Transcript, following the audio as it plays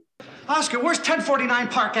Oscar, where's 1049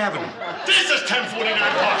 Park Avenue? This is 1049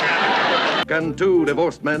 Park Avenue. Can two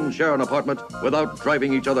divorced men share an apartment without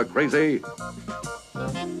driving each other crazy?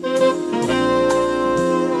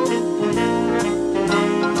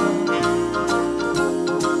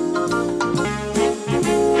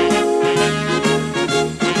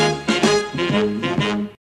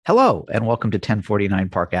 Hello, and welcome to 1049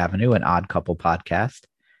 Park Avenue, an Odd Couple podcast.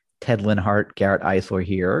 Ted Linhart, Garrett Eisler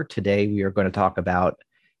here. Today we are going to talk about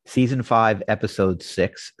Season 5, Episode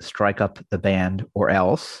 6, Strike Up the Band or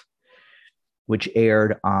Else, which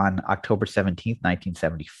aired on October 17th,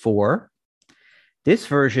 1974. This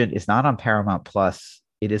version is not on Paramount Plus.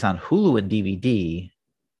 It is on Hulu and DVD.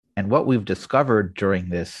 And what we've discovered during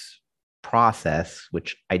this process,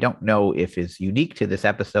 which I don't know if is unique to this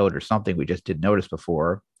episode or something we just didn't notice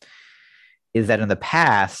before, is that in the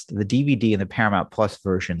past, the DVD and the Paramount Plus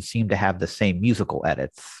version seem to have the same musical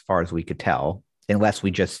edits, as far as we could tell, unless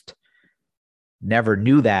we just never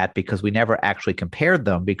knew that because we never actually compared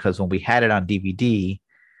them, because when we had it on DVD,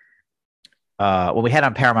 when we had it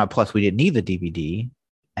on Paramount Plus, we didn't need the DVD.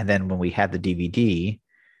 And then when we had the DVD,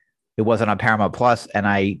 it wasn't on Paramount Plus, and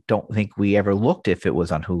I don't think we ever looked if it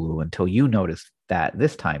was on Hulu until you noticed that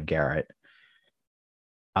this time, Garrett.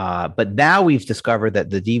 But now we've discovered that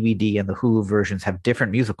the DVD and the Hulu versions have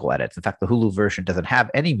different musical edits. In fact, the Hulu version doesn't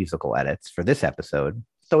have any musical edits for this episode.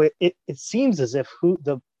 So it seems as if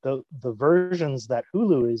the versions that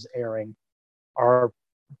Hulu is airing are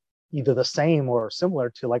either the same or similar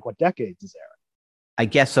to like what Decades is airing. I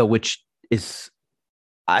guess so, which is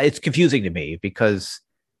it's confusing to me because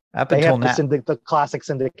up until now, the classic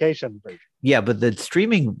syndication version. Yeah, but the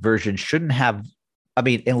streaming version shouldn't have. I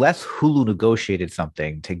mean, unless Hulu negotiated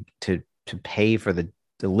something to pay for the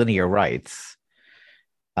linear rights,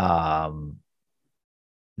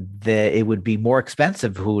 it would be more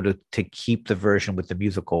expensive Hulu to keep the version with the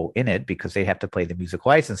musical in it because they have to pay the music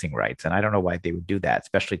licensing rights. And I don't know why they would do that,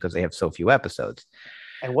 especially because they have so few episodes.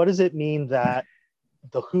 And what does it mean that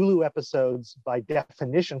the Hulu episodes, by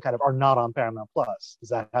definition, kind of are not on Paramount Plus? Is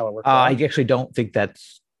that how it works? I actually don't think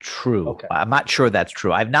that's true. Okay. I'm not sure that's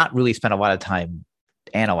true. I've not really spent a lot of time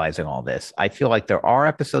analyzing all this. I feel like there are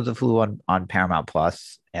episodes of Hulu on Paramount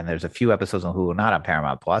Plus, and there's a few episodes on Hulu not on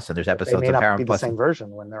Paramount Plus, and there's episodes of Paramount Plus. The same version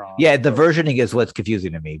when they're on. Yeah, the versioning is what's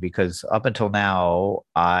confusing to me because up until now,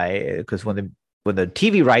 because when the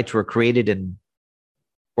TV rights were created and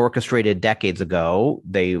orchestrated decades ago,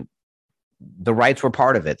 the rights were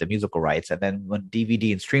part of it, the musical rights, and then when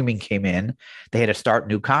DVD and streaming came in, they had to start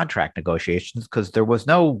new contract negotiations because there was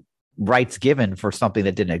no rights given for something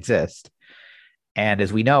that didn't exist. And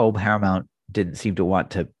as we know, Paramount didn't seem to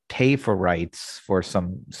want to pay for rights for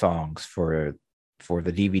some songs for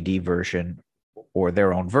the DVD version or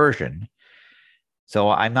their own version. So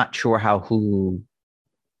I'm not sure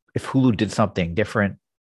if Hulu did something different.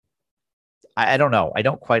 I don't know. I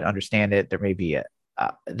don't quite understand it. There may be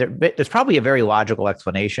there's probably a very logical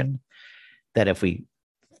explanation that if we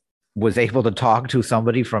was able to talk to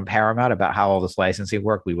somebody from Paramount about how all this licensing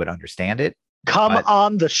worked, we would understand it. Come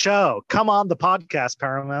on the show. Come on the podcast,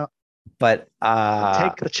 Paramount. But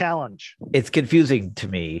take the challenge. It's confusing to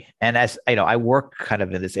me. And as I know, I work kind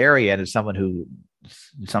of in this area, and as someone who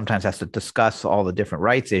sometimes has to discuss all the different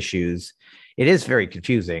rights issues, it is very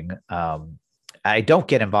confusing. I don't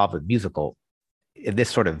get involved with musical in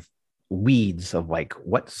this sort of weeds of like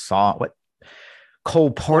what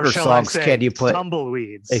Cole Porter songs can you put?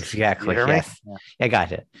 Tumbleweeds. Exactly. You Yes. Yeah. I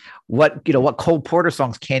got it. What Cole Porter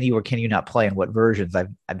songs can you or can you not play, and what versions? That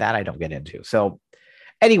I don't get into. So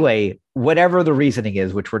anyway, whatever the reasoning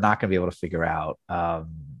is, which we're not going to be able to figure out,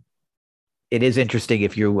 it is interesting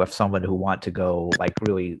if you have someone who want to go like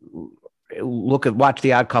really watch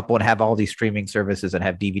The Odd Couple and have all these streaming services and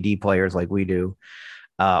have DVD players like we do,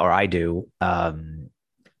 or I do.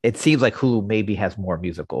 It seems like Hulu maybe has more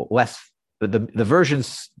musical, less. The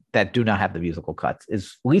versions that do not have the musical cuts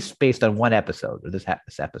is at least based on one episode, or this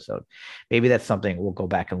episode. Maybe that's something we'll go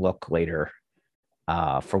back and look later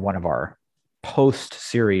for one of our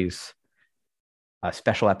post-series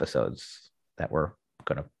special episodes that we're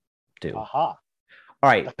going to do. Aha. All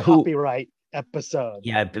right. The copyright episode.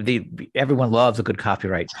 Yeah, everyone loves a good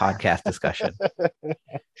copyright podcast discussion.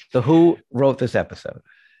 So who wrote this episode?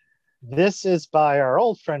 This is by our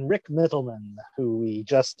old friend Rick Mittelman, who we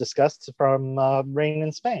just discussed from Rain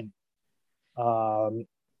in Spain, and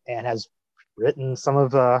has written some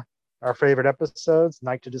of our favorite episodes,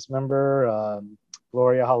 Night to Dismember,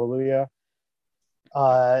 Gloria, Hallelujah.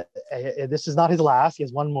 This is not his last. He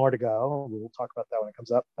has one more to go. We'll talk about that when it comes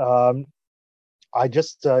up. I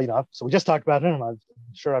just, so we just talked about him. I'm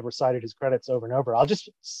sure I've recited his credits over and over.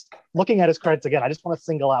 Looking at his credits again, I just want to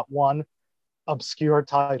single out one obscure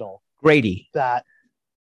title. Grady.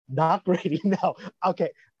 Not Grady, no. Okay,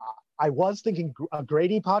 I was thinking a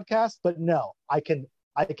Grady podcast, but no, I can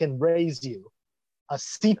raise you a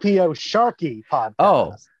CPO Sharkey podcast.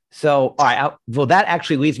 Oh, so all right. Well, that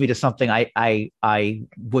actually leads me to something I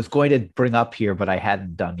was going to bring up here, but I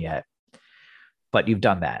hadn't done yet. But you've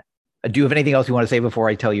done that. Do you have anything else you want to say before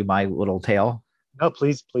I tell you my little tale? No,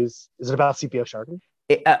 please. Is it about CPO Sharkey?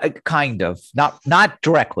 Kind of, not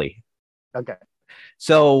directly. Okay.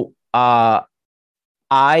 So,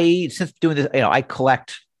 since doing this, I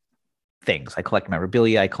collect things. I collect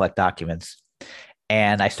memorabilia. I collect documents,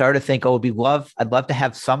 and I started to think, I'd love to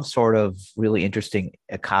have some sort of really interesting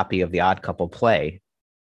copy of the Odd Couple play.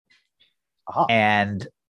 Uh-huh. And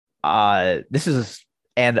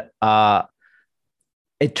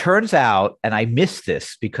it turns out, and I missed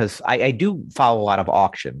this because I do follow a lot of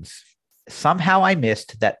auctions. Somehow I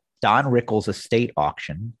missed that Don Rickles' estate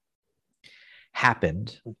auction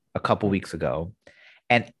happened a couple weeks ago.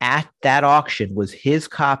 And at that auction was his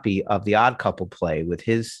copy of the Odd Couple play with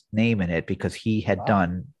his name in it because he had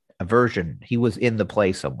done a version. He was in the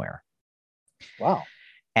play somewhere. Wow.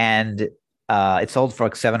 And it sold for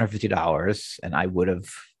like $750. And I would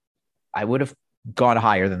have gone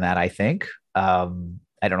higher than that, I think.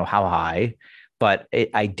 I don't know how high, but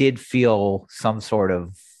I did feel some sort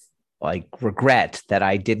of like regret that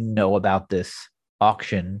I didn't know about this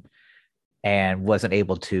auction and wasn't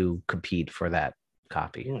able to compete for that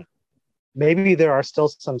copy. Maybe there are still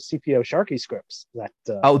some CPO Sharkey scripts that.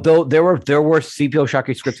 Though there were CPO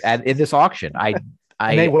Sharkey scripts in this auction. And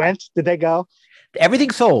they went. Did they go?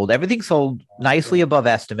 Everything sold nicely above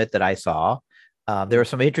estimate that I saw. There are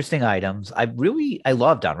some interesting items. I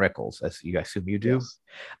love Don Rickles, as you assume you do.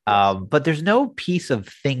 Yes. But there's no piece of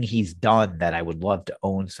thing he's done that I would love to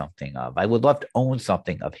own something of. I would love to own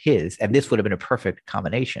something of his, and this would have been a perfect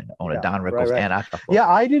combination. Own a Don Rickles and Odd Couple. Yeah,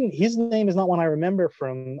 I didn't. His name is not one I remember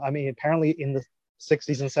from. I mean, apparently in the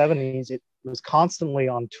 60s and 70s, it was constantly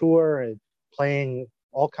on tour and playing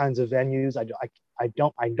all kinds of venues. I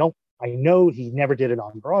know he never did it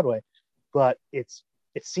on Broadway, but it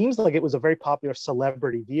seems like it was a very popular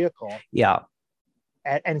celebrity vehicle. Yeah.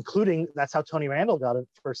 And including, that's how Tony Randall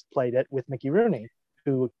first played it with Mickey Rooney,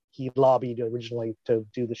 who he lobbied originally to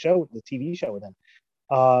do the TV show with him.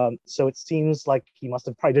 So it seems like he must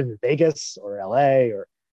have probably did it in Vegas or LA or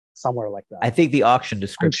somewhere like that. I think the auction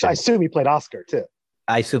description. I assume he played Oscar too.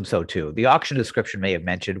 I assume so too. The auction description may have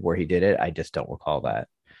mentioned where he did it. I just don't recall that.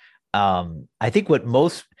 I think what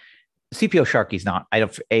most CPO Sharkey's not,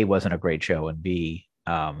 A, wasn't a great show, and B,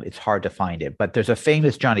 it's hard to find it. But there's a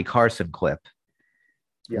famous Johnny Carson clip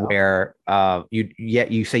where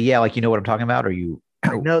you say, yeah, like, you know what I'm talking about, or you.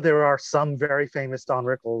 I know there are some very famous Don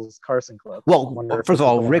Rickles Carson clips. Well, first of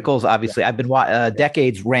all, Rickles, obviously, I've been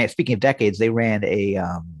decades ran. Speaking of decades, they ran a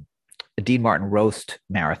Dean Martin roast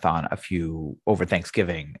marathon over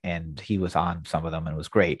Thanksgiving, and he was on some of them, and it was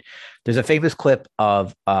great. There's a famous clip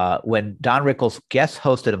of when Don Rickles guest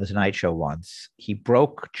hosted on the Tonight Show once. He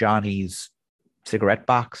broke Johnny's cigarette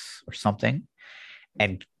box or something,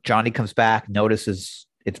 and Johnny comes back, notices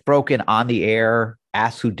it's broken on the air,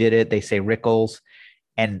 asks who did it. They say Rickles.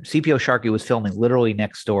 And CPO Sharkey was filming literally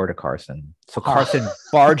next door to Carson. So Carson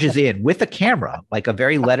barges in with a camera, like a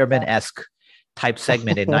very Letterman-esque type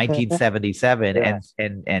segment in 1977,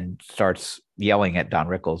 and starts yelling at Don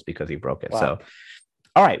Rickles because he broke it. Wow. So,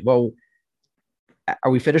 all right. Well,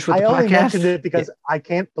 are we finished with the podcast? I only mentioned it because I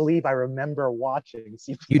can't believe I remember watching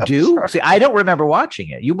CPO You do? Sharkey. See, I don't remember watching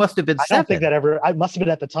it. You must have been 7. I don't think that I must have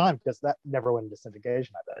been at the time, because that never went into syndication,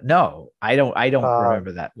 I bet. No, I don't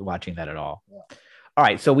remember watching that at all. Yeah. All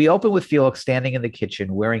right, so we open with Felix standing in the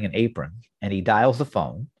kitchen wearing an apron, and he dials the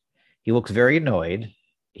phone. He looks very annoyed.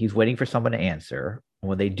 He's waiting for someone to answer. And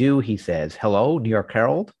when they do, he says, "Hello, New York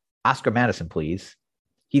Herald? Oscar Madison, please."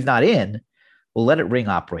 He's not in. We'll let it ring,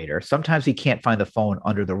 operator. Sometimes he can't find the phone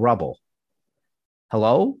under the rubble.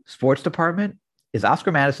 "Hello, sports department? Is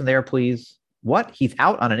Oscar Madison there, please?" "What? He's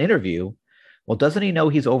out on an interview." "Well, doesn't he know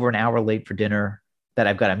he's over an hour late for dinner? That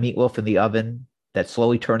I've got a meatloaf in the oven that's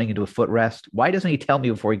slowly turning into a footrest? Why doesn't he tell me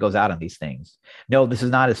before he goes out on these things? No, this is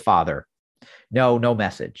not his father. No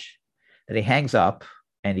message." Then he hangs up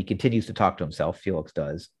and he continues to talk to himself. Felix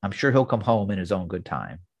does. "I'm sure he'll come home in his own good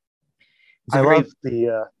time." I love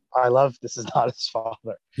 "This is not his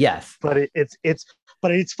father." Yes. But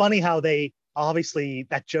it's funny how they obviously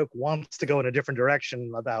that joke wants to go in a different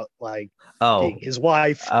direction about like Oh, being his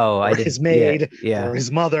wife I or didn't. his maid Yeah. or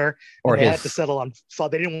his mother, Or and they had to his, settle on. So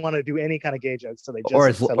they didn't want to do any kind of gay jokes, so they or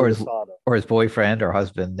just his, settled or with his, father. or his boyfriend or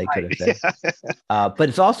husband. They could have said. Yeah. But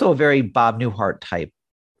it's also a very Bob Newhart type.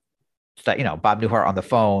 Bob Newhart on the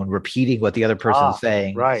phone repeating what the other person's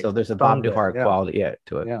saying. right. So there's a Phone Bob bit, Newhart yeah. quality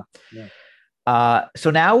to it. Yeah.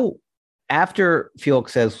 So now, after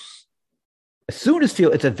Felix says, as soon as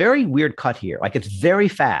Felix, it's a very weird cut here. Like it's very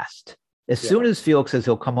fast. As soon as Felix says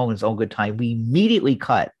he'll come home in his own good time, we immediately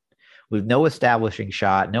cut with no establishing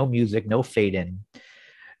shot, no music, no fade in.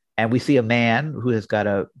 And we see a man who has got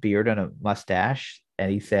a beard and a mustache. And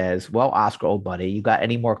he says, well, Oscar, old buddy, you got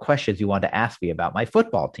any more questions you want to ask me about my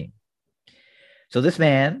football team? So this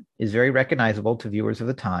man is very recognizable to viewers of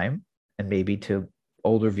the time and maybe to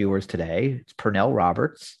older viewers today. It's Pernell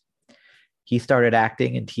Roberts. He started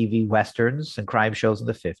acting in TV westerns and crime shows in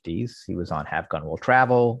the 50s. He was on Have Gun Will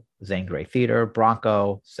Travel, Zane Grey Theater,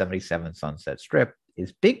 Bronco, 77 Sunset Strip.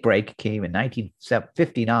 His big break came in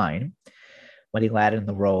 1959 when he landed in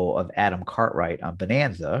the role of Adam Cartwright on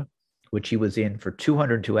Bonanza, which he was in for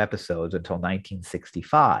 202 episodes until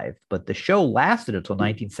 1965. But the show lasted until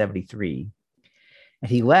 1973. And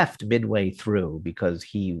he left midway through because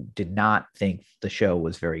he did not think the show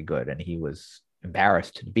was very good and he was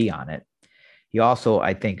embarrassed to be on it. He also,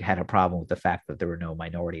 I think, had a problem with the fact that there were no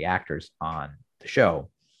minority actors on the show.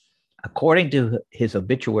 According to his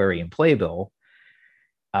obituary in Playbill,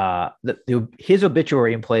 his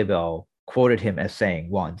obituary in Playbill quoted him as saying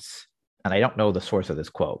once, and I don't know the source of this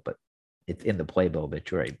quote, but it's in the Playbill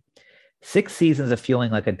obituary, 6 seasons of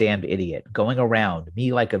feeling like a damned idiot, going around,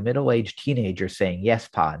 me like a middle-aged teenager saying yes,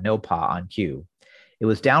 pa, no, pa on cue. It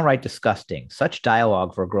was downright disgusting. Such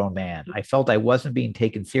dialogue for a grown man. I felt I wasn't being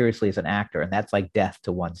taken seriously as an actor, and that's like death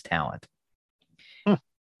to one's talent.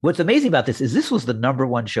 What's amazing about this was the number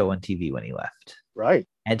one show on TV when he left. Right.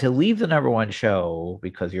 And to leave the number one show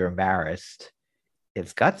because you're embarrassed,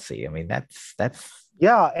 it's gutsy. I mean, that's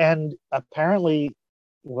Yeah, and apparently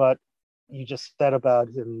what you just said about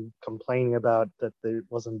him complaining about that the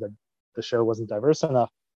show wasn't diverse enough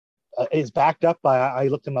is backed up by, I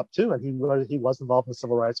looked him up too, and he was involved in the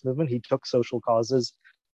civil rights movement. He took social causes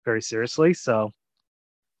very seriously. So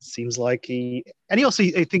it seems like I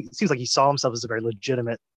think it seems like he saw himself as a very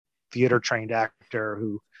legitimate theater trained actor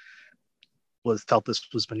who felt this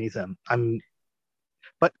was beneath him.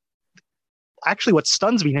 But actually what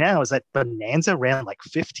stuns me now is that Bonanza ran like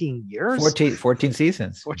 15 years. 14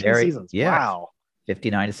 seasons. 14 seasons. Yeah. Wow.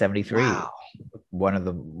 59 to 73. Wow. One of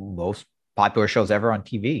the most popular shows ever on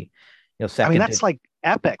TV. That's like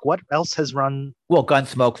epic. What else has run? Well,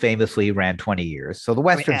 Gunsmoke famously ran 20 years. So the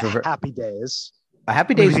westerns were Happy Days.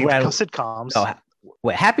 Happy Days ran sitcoms.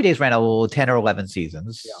 Happy Days ran a little 10 or 11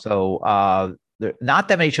 seasons. Yeah. So not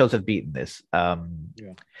that many shows have beaten this.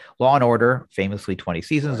 Law and Order, famously 20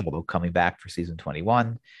 seasons, although coming back for season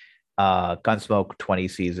 21. Gunsmoke, 20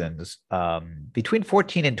 seasons. Between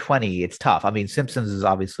 14 and 20, it's tough. I mean, Simpsons is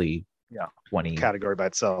obviously 20 category by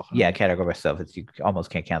itself. Yeah, category by itself. You almost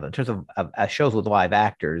can't count them. In terms of shows with live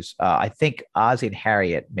actors, I think Ozzie and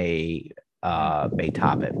Harriet may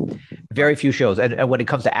top it. Very few shows, and when it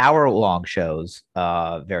comes to hour-long shows,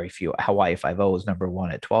 very few. Hawaii Five-0 is number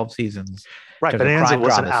one at 12 seasons. Right, Bonanza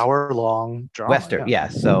was an hour-long drama. Western, yeah.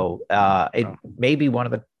 So it may be one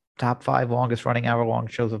of the top 5 longest-running hour-long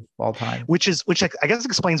shows of all time. Which I guess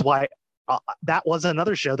explains why that was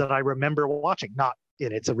another show that I remember watching, not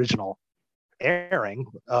in its original airing,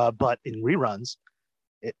 but in reruns.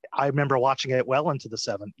 I remember watching it well into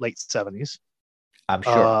the late 70s. I'm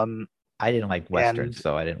sure. I didn't like westerns,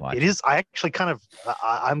 so I didn't watch it. I actually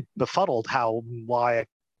I'm befuddled why a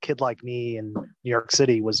kid like me in New York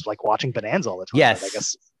City was like watching Bonanza all the time. Yes. I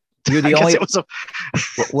guess you're the only.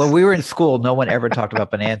 When we were in school, no one ever talked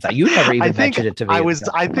about Bonanza. You never even mentioned it to me.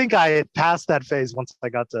 I think I had passed that phase once I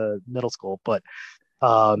got to middle school, but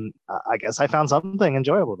I guess I found something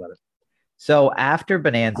enjoyable about it. So after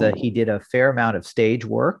Bonanza, he did a fair amount of stage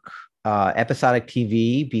work, episodic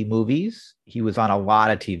TV, B movies. He was on a lot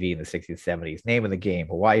of TV in the 60s, 70s. Name of the Game,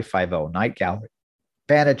 Hawaii Five-0, Night Gallery,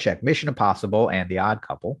 Vanacek, Mission Impossible, and The Odd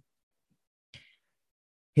Couple.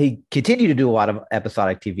 He continued to do a lot of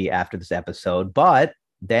episodic TV after this episode, but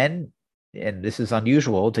then, and this is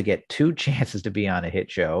unusual, to get 2 chances to be on a hit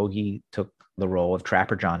show, he took the role of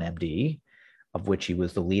Trapper John MD, of which he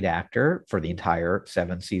was the lead actor for the entire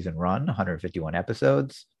 7-season run, 151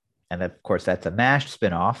 episodes. And of course, that's a MASH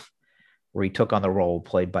spinoff where he took on the role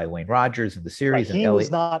played by Wayne Rogers in the series. Right. He was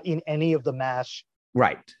not in any of the MASH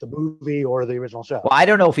Right. the movie or the original show. Well, I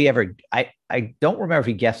don't know if he ever. I don't remember if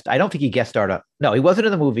he guest. I don't think he guest starred. No, he wasn't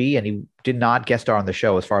in the movie, and he did not guest star on the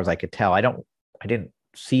show, as far as I could tell. I didn't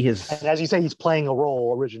see his. And as you say, he's playing a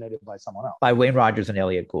role originated by someone else. By Wayne Rogers and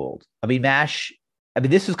Elliot Gould. I mean, MASH. I mean,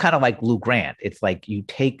 this is kind of like Lou Grant. It's like you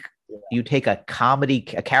take a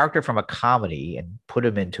character from a comedy, and put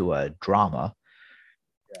him into a drama,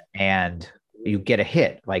 and you get a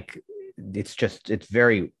hit. Like, it's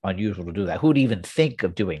very unusual to do that. Who would even think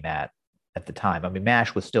of doing that at the time? I mean,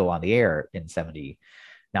 MASH was still on the air in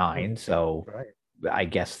 79. So I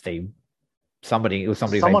guess somebody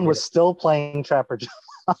was still playing Trapper John.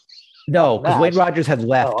 No, because Wayne Rogers had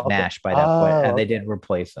left MASH by that point, and they okay. didn't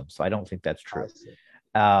replace him. So I don't think that's true.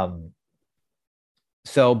 But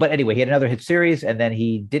anyway, he had another hit series, and then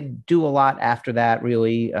he didn't do a lot after that,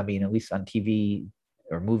 really. I mean, at least on TV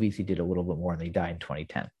or movies, he did a little bit more, and he died in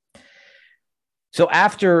 2010. So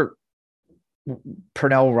after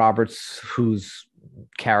Pernell Roberts, whose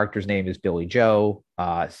character's name is Billy Joe,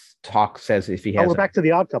 says if he has. We're back to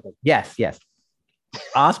the Odd Couple. Yes.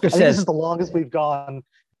 Oscar says this is the longest we've gone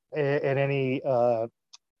in any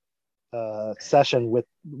session with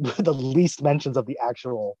the least mentions of the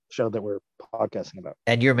actual show that we're podcasting about.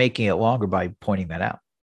 And you're making it longer by pointing that out.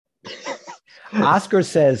 Oscar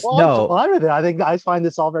says no. I'm fine with it. I find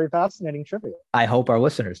this all very fascinating trivia. I hope our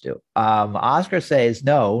listeners do. Oscar says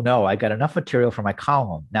no. I got enough material for my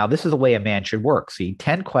column. Now, this is the way a man should work. See,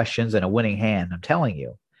 10 questions and a winning hand. I'm telling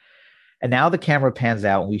you. And now the camera pans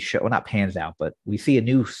out, and not pans out, but we see a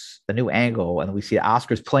new angle, and we see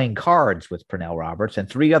Oscar's playing cards with Pernell Roberts and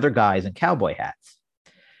 3 other guys in cowboy hats.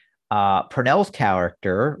 Pernell's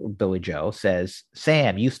character, Billy Joe, says,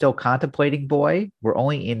 "Sam, you still contemplating, boy? We're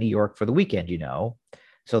only in New York for the weekend, you know."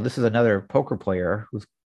 So this is another poker player whose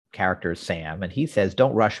character is Sam, and he says,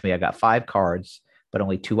 "Don't rush me. I got 5 cards, but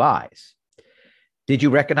only 2 eyes." Did you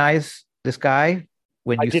recognize this guy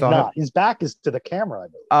when you saw him? I did not. His back is to the camera,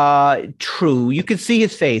 I believe. True. You can see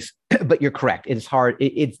his face, but you're correct. It's hard.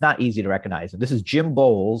 It's not easy to recognize him. This is Jim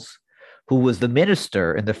Bowles, who was the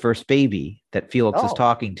minister in The First Baby that Felix is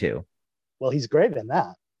talking to. Well, he's great in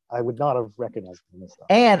that. I would not have recognized him this time.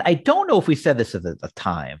 And I don't know if we said this at the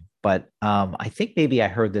time, but I think maybe I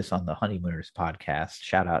heard this on the Honeymooners podcast.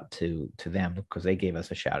 Shout out to them, because they gave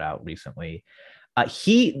us a shout out recently.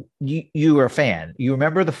 You were a fan. You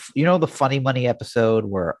remember the Funny Money episode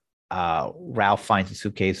where Ralph finds a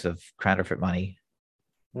suitcase of counterfeit money?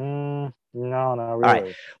 No, not really. All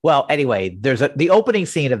right. Well, anyway, the opening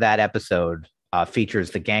scene of that episode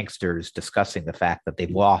features the gangsters discussing the fact that they've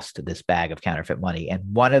lost this bag of counterfeit money. And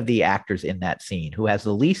one of the actors in that scene, who has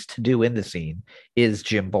the least to do in the scene, is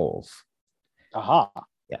Jim Bowles. Aha.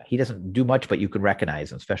 Yeah, he doesn't do much, but you can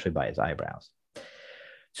recognize him, especially by his eyebrows.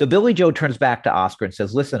 So Billy Joe turns back to Oscar and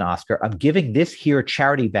says, "Listen, Oscar, I'm giving this here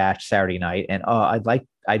charity bash Saturday night, and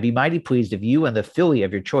I'd be mighty pleased if you and the filly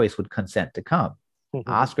of your choice would consent to come."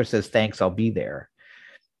 Oscar says, "Thanks, I'll be there."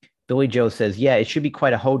 Billy Joe says, "Yeah, it should be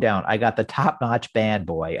quite a hoedown. I got the top-notch band,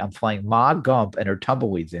 boy. I'm flying Ma Gump and her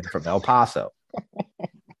tumbleweeds in from El Paso."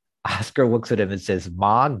 Oscar looks at him and says,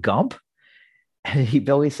 "Ma Gump?" And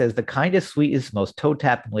Billy says, "The kindest, sweetest, most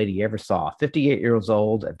toe-tapping lady you ever saw. 58 years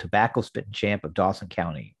old and tobacco-spitting champ of Dawson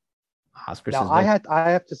County." Oscar says, I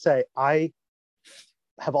have to say, I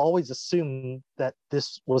have always assumed that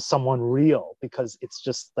this was someone real, because it's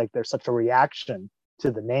just like there's such a reaction to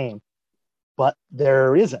the name, but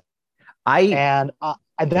there isn't. And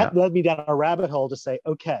that led me down a rabbit hole to say,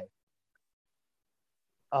 okay,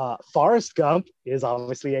 Forrest Gump is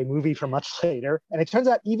obviously a movie from much later, and it turns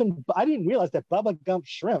out I didn't realize that Bubba Gump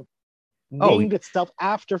Shrimp named itself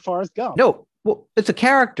after Forrest Gump. No, well, it's a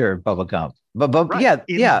character, Bubba Gump. But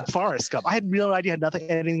yeah, Forrest Gump. I had real idea, had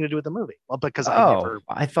anything to do with the movie. Well, because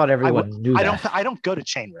I thought everyone knew that. I don't go to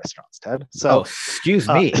chain restaurants, Ted. So excuse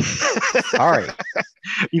me. Sorry.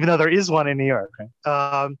 Even though there is one in New York.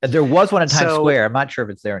 Right? There was one in Times Square. I'm not sure if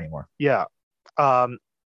it's there anymore. Yeah.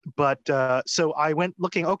 So I went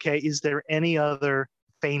looking, okay, is there any other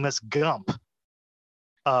famous Gump?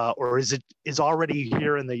 Or is already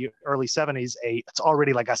here in the early 70s it's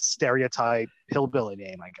already like a stereotype hillbilly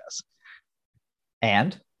name, I guess.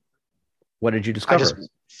 And what did you discover? I just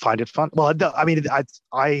find it fun. Well, I mean,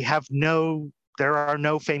 there are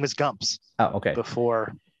no famous Gumps. Oh, okay.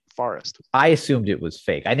 Before Forrest. I assumed it was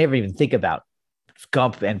fake. I never even think about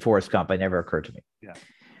Gump and Forrest Gump. It never occurred to me.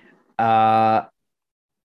 Yeah.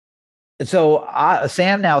 So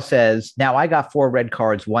Sam now says, "Now I got 4 red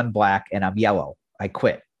cards, 1 black, and I'm yellow. I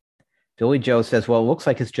quit." Billy Joe says, "Well, it looks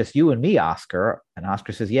like it's just you and me, Oscar." And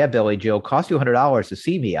Oscar says, "Yeah, Billy Joe, cost you $100 to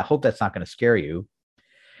see me. I hope that's not going to scare you."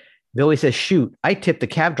 Billy says, shoot, I tipped the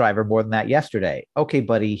cab driver more than that yesterday. Okay,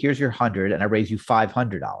 buddy, here's your 100 and I raise you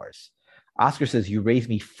 $500. Oscar says, you raised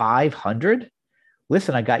me 500?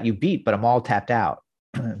 Listen, I got you beat, but I'm all tapped out.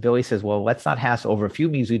 Billy says, well, let's not hassle over a few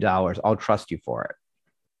measly dollars. I'll trust you for it.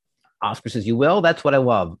 Oscar says, you will? That's what I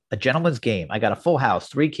love. A gentleman's game. I got a full house,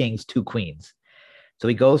 3 kings, 2 queens. So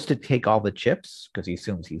he goes to take all the chips because he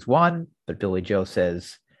assumes he's won. But Billy Joe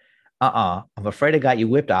says, I'm afraid I got you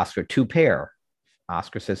whipped, Oscar. 2 pair.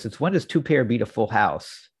 Oscar says, since when does 2 pair beat a full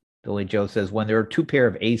house? Billy Joe says, when there are 2 pair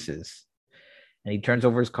of aces. And he turns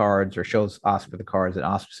over his cards or shows Oscar the cards. And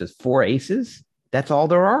Oscar says, 4 aces? That's all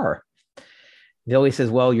there are. Billy says,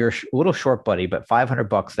 well, you're a little short, buddy, but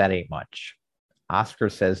 $500, that ain't much. Oscar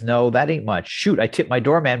says, no, that ain't much. Shoot, I tipped my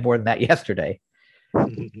doorman more than that yesterday.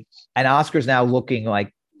 And Oscar's now looking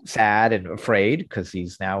like sad and afraid because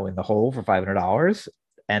he's now in the hole for $500.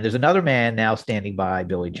 And there's another man now standing by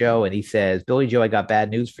Billy Joe, and he says, Billy Joe, I got bad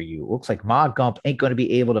news for you. Looks like Ma Gump ain't going to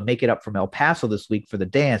be able to make it up from El Paso this week for the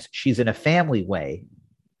dance. She's in a family way,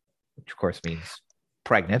 which of course means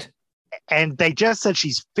pregnant. And they just said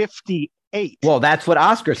she's 58. Well, that's what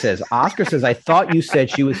Oscar says. Oscar says, I thought you said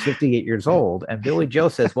she was 58 years old. And Billy Joe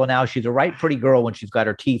says, well, now she's a right pretty girl when she's got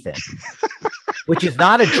her teeth in, which is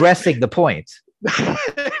not addressing the point.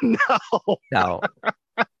 No.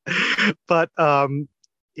 But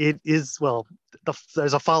it is, well,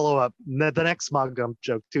 there's a follow-up. The next Ma Gump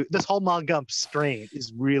joke, too. This whole Ma Gump strain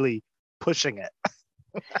is really pushing it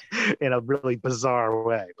in a really bizarre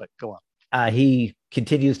way. But go on. He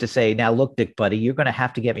continues to say, now look, Dick, buddy, you're going to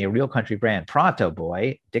have to get me a real country brand pronto,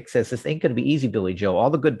 boy. Dick says, this ain't going to be easy, Billy Joe. All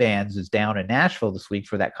the good bands is down in Nashville this week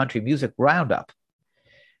for that country music roundup.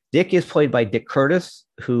 Dick is played by Dick Curtis,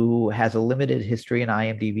 who has a limited history in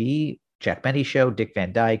IMDb, Jack Benny Show, Dick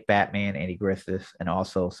Van Dyke, Batman, Andy Griffith, and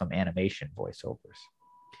also some animation voiceovers.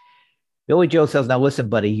 Billy Joe says, now listen,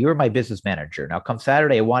 buddy, you're my business manager. Now come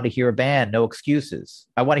Saturday, I want to hear a band, no excuses.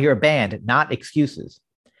 I want to hear a band, not excuses.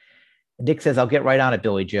 And Dick says, I'll get right on it,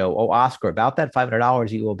 Billy Joe. Oh, Oscar, about that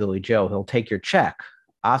 $500 you owe Billy Joe, he'll take your check.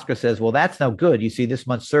 Oscar says, well, that's no good. You see, this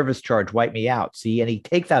month's service charge wiped me out. See, and he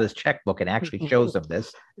takes out his checkbook and actually shows them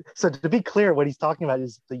this. So to be clear, what he's talking about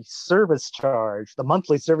is the service charge, the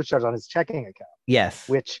monthly service charge on his checking account. Yes.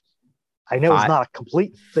 Which I know is not a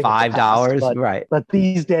complete thing. $5, right. But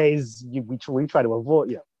these days, we try to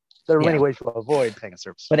avoid, there are many ways to avoid paying a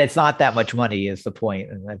service charge. But it's not that much money is the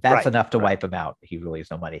point. And that's enough to wipe him out. He really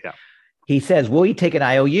has no money. Yeah. He says, will you take an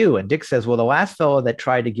IOU? And Dick says, well, the last fellow that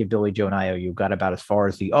tried to give Billy Joe an IOU got about as far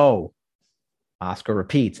as the O. Oscar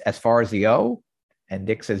repeats, as far as the O? And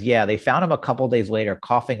Dick says, yeah, they found him a couple days later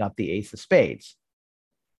coughing up the ace of spades.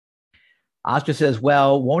 Oscar says,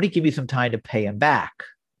 well, won't he give you some time to pay him back?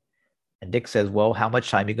 And Dick says, well, how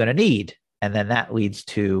much time are you going to need? And then that leads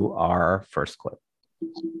to our first clip.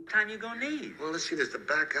 Time you gonna need? Well, let's see, there's the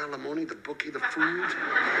back alimony, the bookie, the food.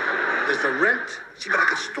 There's the rent. See, but I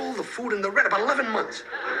could stole the food and the rent about 11 months.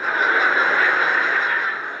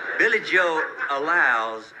 Billy Joe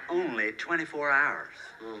allows only 24 hours.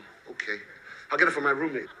 Oh, okay. I'll get it from my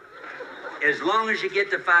roommate. As long as you get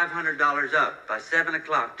the $500 up by 7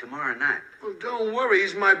 o'clock tomorrow night. Well, don't worry.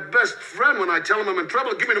 He's my best friend. When I tell him I'm in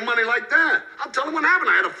trouble, give me the money like that. I'll tell him what happened.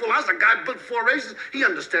 I had a full house. A guy built 4 races. He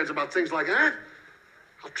understands about things like that.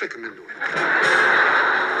 I'll trick him into it.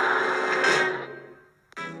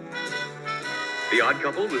 The Odd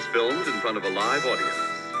Couple was filmed in front of a live audience.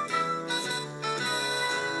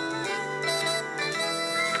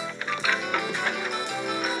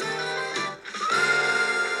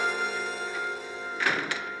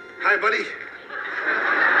 Hi, buddy.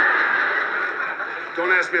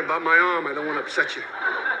 Don't ask me about my arm. I don't want to upset you.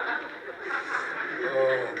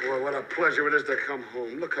 Oh, boy, what a pleasure it is to come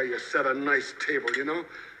home. Look how you set a nice table, you know?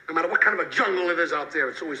 No matter what kind of a jungle it is out there,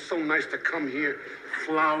 it's always so nice to come here.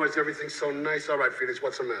 Flowers, everything's so nice. All right, Felix,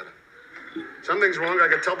 what's the matter? Something's wrong, I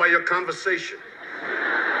can tell by your conversation.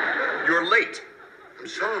 You're late. I'm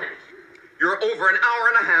sorry. You're over an hour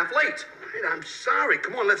and a half late. Hey, I'm sorry.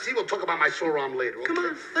 Come on, let's see. We'll talk about my sore arm later, okay? Come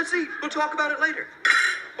on, let's see. We'll talk about it later.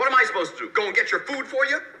 What am I supposed to do? Go and get your food for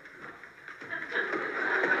you?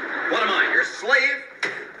 What am I, your slave?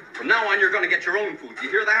 From now on, you're going to get your own food. Do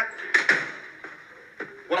you hear that?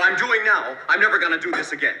 What I'm doing now, I'm never going to do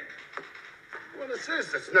this again. What is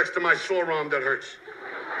this? It's next to my sore arm that hurts.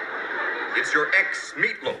 It's your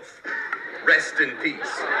ex-meatloaf. Rest in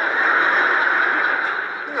peace.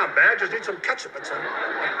 Not bad. Just need some ketchup. That's all.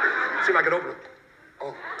 See if I can open it.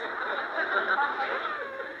 Oh.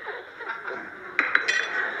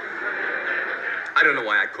 I don't know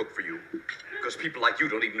why I cook for you. Because people like you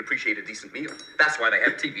don't even appreciate a decent meal. That's why they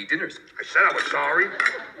have TV dinners. I said I was sorry.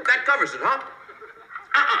 That covers it, huh?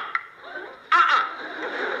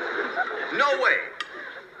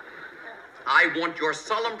 I want your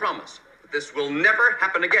solemn promise that this will never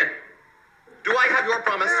happen again. Do I have your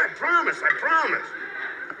promise? Yeah, I promise.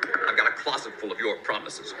 I've got a closet full of your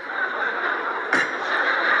promises.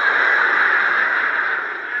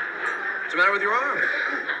 What's the matter with your arm?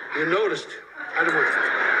 You noticed. I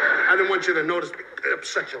didn't want you to notice me. It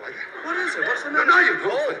upset you like that. What is it? What's the No, matter? you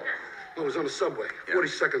don't. Oh. I was on the subway, Yeah.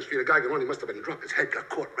 42nd Street. A guy got run. He must have been drunk. His head got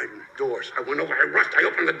caught right in the doors. I went over. I rushed. I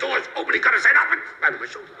opened the doors. Open. He got his head up and right on my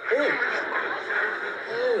shoulder.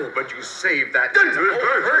 Oh, but you saved that. Didn't hurt.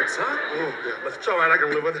 Oh, it hurts, huh? Oh, yeah. But it's all right. I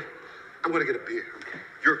can live with it. I'm going to get a beer.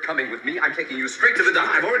 You're coming with me. I'm taking you straight to the I've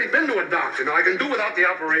doctor. already been to a doctor. Now I can do without the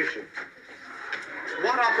operation.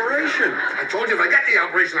 What operation? I told you if I get the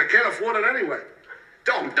operation, I can't afford it anyway.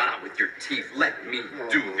 Don't die with your teeth. Let me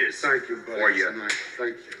do this. Thank you, buddy. For you. It's nice.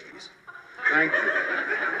 Thank you. Thank you.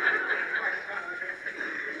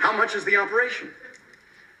 How much is the operation?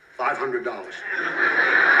 $500.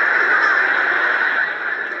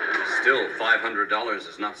 Still, $500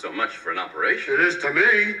 is not so much for an operation. It is to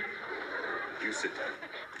me. You sit down.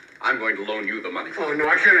 I'm going to loan you the money. Oh, no,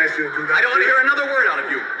 I can't ask you to do that. I don't want to hear another word out of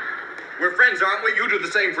you. We're friends, aren't we? You do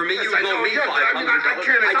the same for me. Yes, You I loan know, me yeah, but I $500. mean, I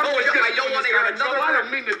can't. I told you I don't want to hear I another word.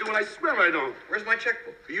 don't mean to do it. I swear I don't. Where's my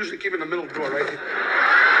checkbook? You usually keep it in the middle drawer, right here.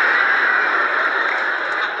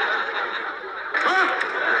 Huh?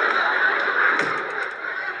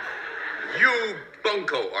 You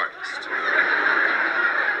bunco artist.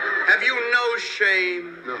 Have you no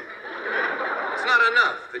shame? No. It's not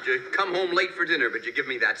enough that you come home late for dinner, but you give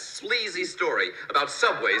me that sleazy story about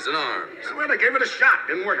subways and arms. Well, I gave it a shot.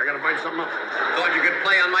 Didn't work. I gotta find something else. Thought you could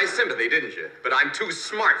play on my sympathy, didn't you? But I'm too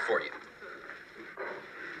smart for you.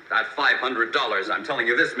 That $500, I'm telling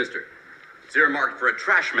you this, mister. It's earmarked for a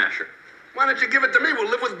trash masher. Why don't you give it to me? We'll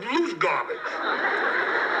live with loose garbage.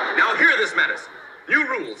 Now hear this, Madison. New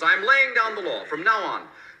rules. I'm laying down the law from now on.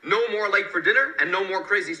 No more late for dinner and no more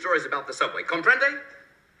crazy stories about the subway. Comprende?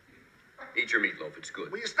 Eat your meatloaf. It's good.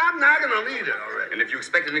 Will you stop nagging? I'll eat it already. And if you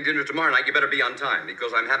expect any dinner tomorrow night, you better be on time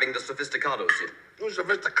because I'm having the Sophisticados in. Those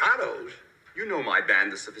sophisticados. You know my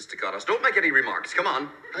band, the Sophisticados. Don't make any remarks. Come on.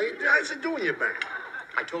 How's it doing, your band?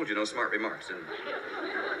 I told you no smart remarks, didn't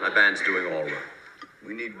I? My band's doing all right.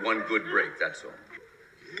 We need one good break, that's all.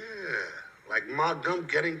 Yeah, like Ma Gump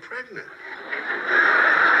getting pregnant.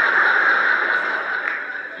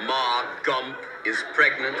 Ma Gump is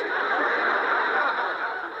pregnant.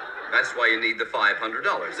 That's why you need the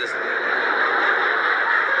 $500, isn't it?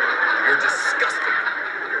 You're disgusting.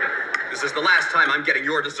 This is the last time I'm getting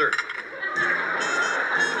your dessert.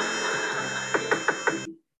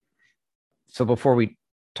 So before we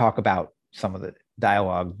talk about some of the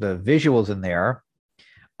dialogue, the visuals in there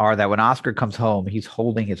are that when Oscar comes home, he's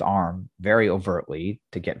holding his arm very overtly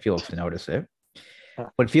to get Felix to notice it.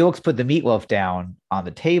 When Felix put the meatloaf down on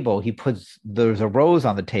the table, there's a rose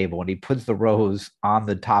on the table and he puts the rose on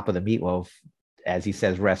the top of the meatloaf as he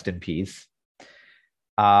says, rest in peace.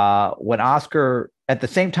 When Oscar, at the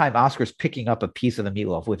same time, Oscar's picking up a piece of the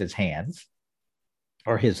meatloaf with his hands,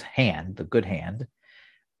 or his hand, the good hand.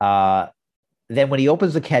 Then when he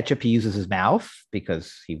opens the ketchup, he uses his mouth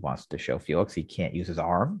because he wants to show Felix he can't use his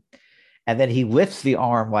arm. And then he lifts the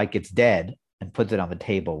arm like it's dead and puts it on the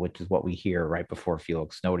table, which is what we hear right before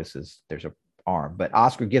Felix notices there's an arm. But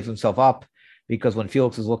Oscar gives himself up because when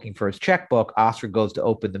Felix is looking for his checkbook, Oscar goes to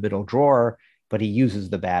open the middle drawer, but he uses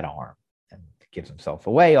the bad arm and gives himself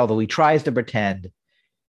away, although he tries to pretend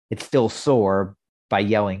it's still sore by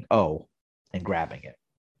yelling, "Oh," and grabbing it.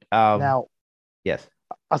 Now, yes.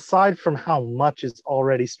 Aside from how much is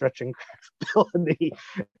already stretching credibility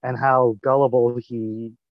and how gullible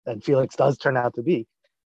he and Felix does turn out to be,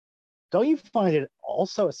 don't you find it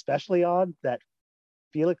also especially odd that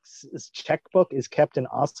Felix's checkbook is kept in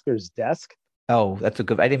Oscar's desk? Oh, that's a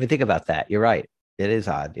good. I didn't even think about that. You're right. It is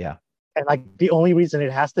odd. Yeah. And like the only reason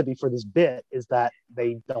it has to be for this bit is that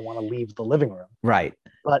they don't want to leave the living room. Right.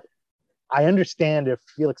 But I understand if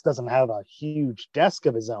Felix doesn't have a huge desk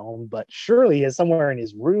of his own, but surely is somewhere in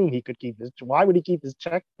his room he could keep his. Why would he keep his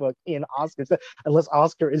checkbook in Oscar's desk unless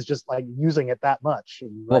Oscar is just like using it that much?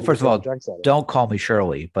 Well, first of all, don't call me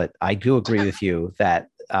Shirley, but I do agree with you that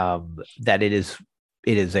that it is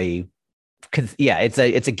a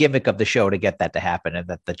it's a gimmick of the show to get that to happen, and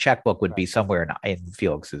that the checkbook would be somewhere in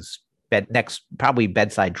Felix's probably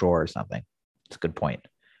bedside drawer or something. It's a good point.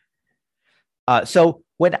 So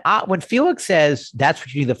when Felix says that's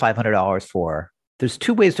what you need the $500 for, there's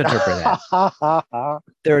two ways to interpret that.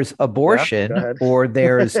 There's abortion, or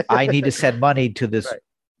there's I need to send money to this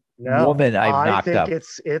woman I've knocked up.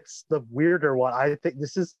 It's the weirder one. I think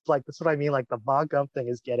this is what I mean. Like the Ma Gump thing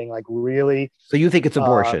is getting like really. So you think it's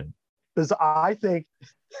abortion? Because I think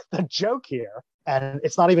the joke here, and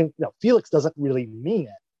it's not even, Felix doesn't really mean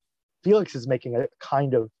it. Felix is making a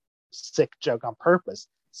kind of sick joke on purpose,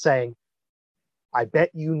 saying, I bet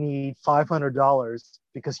you need $500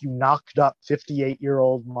 because you knocked up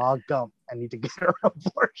 58-year-old Ma Gump and need to get her an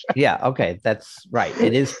abortion. Yeah, okay, that's right.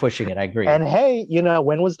 It is pushing it. I agree. And hey,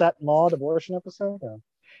 when was that Maud abortion episode?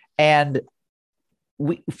 And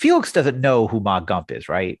Felix doesn't know who Ma Gump is,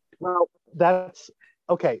 right? Well, that's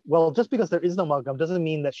okay. Well, just because there is no Ma Gump doesn't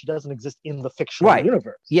mean that she doesn't exist in the fictional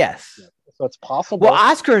universe. Yes. Yeah. So it's possible. Well,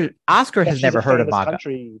 Oscar has never heard of Ma Gump,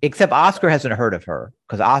 except Oscar hasn't heard of her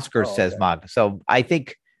because Oscar says Ma Gump. So I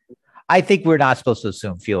think we're not supposed to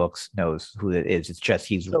assume Felix knows who it is. It's just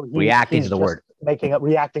he's reacting to the word,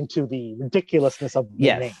 reacting to the ridiculousness of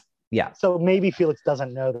the name. Yeah. So maybe Felix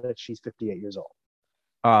doesn't know that she's 58 years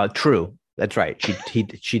old. True. That's right.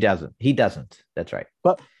 She doesn't. He doesn't. That's right.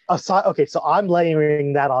 But aside, okay, so I'm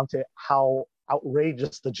layering that onto how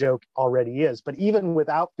outrageous the joke already is. But even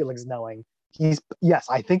without Felix knowing,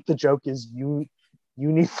 I think the joke is you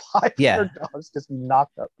need $500 because you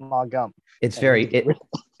knocked up Ma Gump. It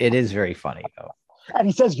is very funny though. And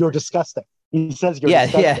he says you're disgusting. He says you're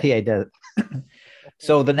disgusting. Yeah, he does.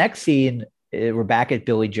 So the next scene, we're back at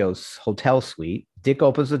Billy Joe's hotel suite. Dick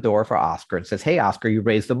opens the door for Oscar and says, "Hey, Oscar, you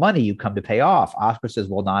raised the money you come to pay off." Oscar says,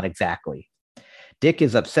 "Well, not exactly." Dick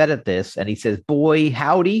is upset at this, and he says, "Boy,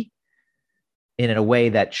 howdy," in a way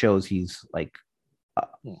that shows he's like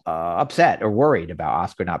upset or worried about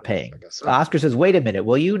Oscar not paying. So. Oscar says, "Wait a minute,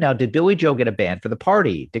 will you? Now, did Billy Joe get a band for the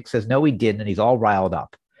party?" Dick says, "No, he didn't," and he's all riled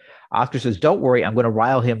up. Oscar says, "Don't worry, I'm going to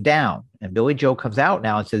rile him down." And Billy Joe comes out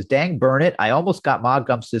now and says, "Dang, burn it. I almost got Ma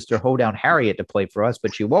Gump's sister, Hoedown Harriet, to play for us,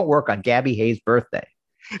 but she won't work on Gabby Hayes' birthday."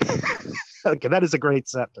 Okay, that is a great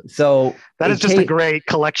sentence. So that is just a great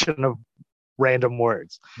collection of random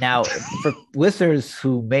words. Now, for listeners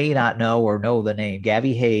who may not know or know the name,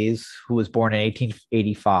 Gabby Hayes, who was born in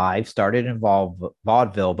 1885, started in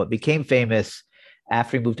vaudeville, but became famous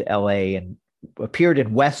after he moved to LA and appeared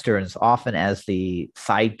in Westerns, often as the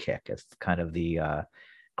sidekick, as kind of the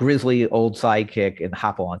grisly old sidekick in the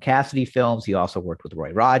Hopalong Cassidy films. He also worked with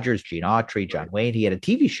Roy Rogers, Gene Autry, John Wayne. He had a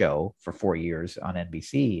TV show for 4 years on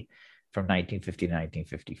NBC from 1950 to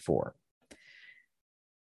 1954.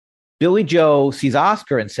 Billy Joe sees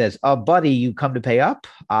Oscar and says, "Buddy, you come to pay up?"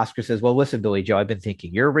 Oscar says, "Well, listen, Billy Joe, I've been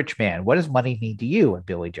thinking. You're a rich man. What does money mean to you?" And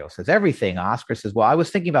Billy Joe says, "Everything." Oscar says, "Well, I was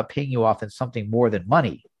thinking about paying you off in something more than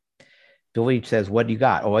money." Billy says, "What do you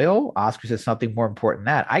got? Oil?" Oscar says, "Something more important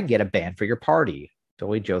than that. I can get a band for your party."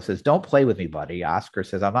 Billy Joe says, "Don't play with me, buddy." Oscar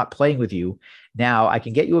says, "I'm not playing with you. Now I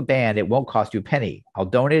can get you a band. It won't cost you a penny. I'll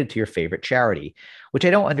donate it to your favorite charity," which I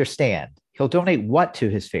don't understand. He'll donate what to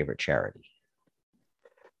his favorite charity?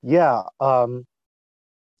 Yeah.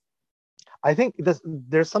 I think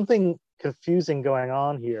there's something confusing going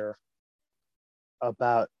on here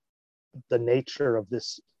about the nature of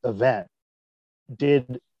this event.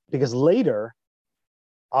 Because later,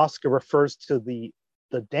 Oscar refers to the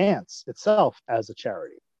dance itself as a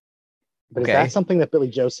charity. But is that something that Billy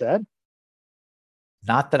Joe said?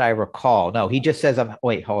 Not that I recall. No, he just says,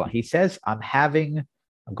 wait, hold on. He says, I'm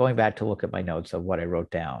going back to look at my notes of what I wrote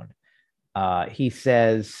down. He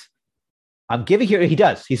says, I'm giving here. He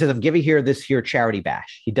does. He says, I'm giving here this here charity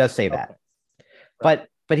bash. He does say that. Right.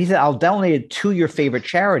 But he said, I'll donate it to your favorite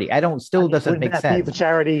charity. Doesn't make sense. The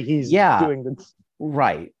charity he's doing this.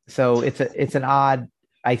 Right. So it's an odd,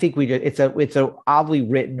 I think it's a oddly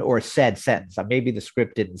written or said sentence. Maybe the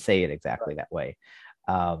script didn't say it exactly that way.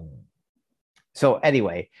 So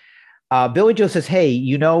anyway, Billy Joe says, "Hey,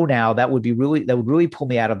 now that would really pull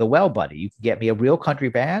me out of the well, buddy. You can get me a real country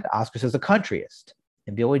band." Oscar says, "A countryist."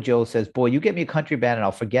 And Billy Joe says, "Boy, you get me a country band and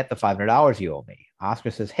I'll forget the $500 you owe me."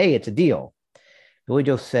 Oscar says, "Hey, it's a deal." Billy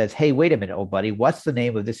Joe says, "Hey, wait a minute, old buddy. What's the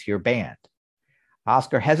name of this here band?"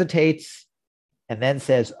 Oscar hesitates and then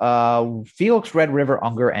says, Felix Red River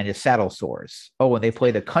Unger and his Saddle Sores. Oh, and they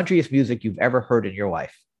play the countryest music you've ever heard in your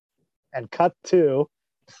life. And cut to.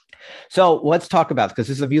 So let's talk about, because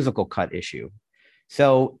this is a musical cut issue.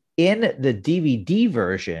 So in the DVD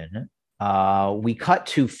version, we cut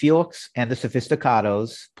to Felix and the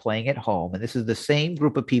Sophisticados playing at home. And this is the same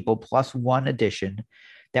group of people plus one addition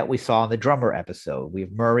that we saw in the drummer episode. We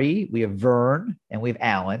have Murray, we have Vern, and we have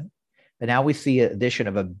Alan. And now we see an addition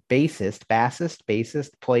of a bassist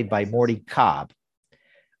played by Morty Cobb.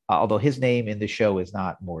 Although his name in the show is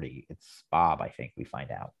not Morty, it's Bob, I think we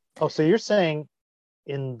find out. Oh, so you're saying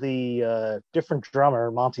in the different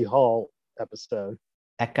drummer Monty Hall episode,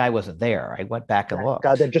 that guy wasn't there. I went back and looked.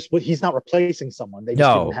 God, he's not replacing someone. They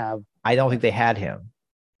just didn't have. I don't think they had him.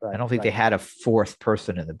 I don't think they had a fourth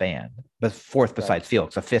person in the band, but fourth besides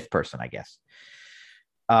Felix, a fifth person, I guess.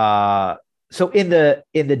 So in the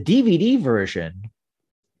DVD version,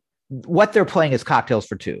 what they're playing is Cocktails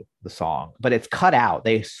for Two, the song, but it's cut out.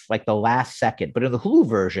 They like the last second, but in the Hulu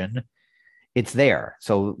version, it's there.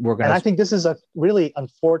 So we're going to. And I think this is a really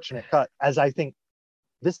unfortunate cut, as I think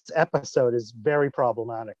this episode is very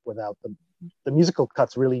problematic without the musical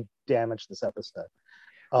cuts really damage this episode.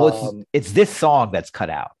 Well, it's this song that's cut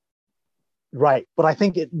out. Right. But I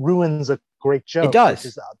think it ruins a great joke. It does. Which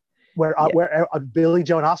is, where Billy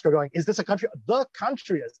Joe and Oscar are going, is this a country? The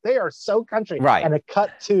country is. They are so country. Right. And a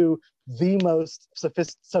cut to the most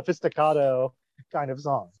sophisticato kind of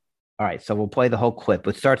song. All right. So we'll play the whole clip.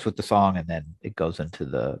 It starts with the song and then it goes into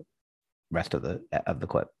the rest of the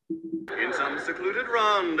clip. In some secluded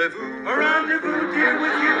rendezvous, a rendezvous, dear,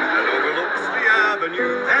 with you,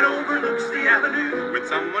 that overlooks the avenue, with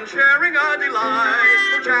someone sharing a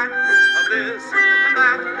delightful chat of this and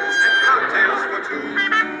that, and cocktails for two.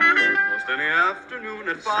 Most any afternoon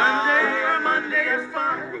at 5, Sunday or Monday at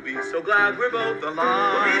 5, we'll be so glad we're both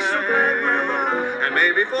alive. And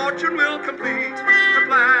maybe fortune will complete the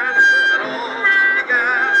plan that all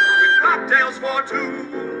began with cocktails for two.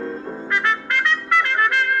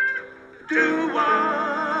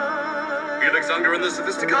 Felix Unger and the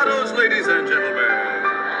Sophisticados, ladies and gentlemen. Wow,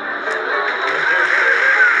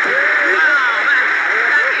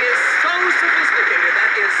 that is so sophisticated.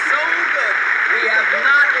 That is so good. We have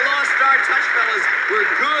not lost our touch, fellas. We're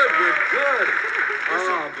good. We're good.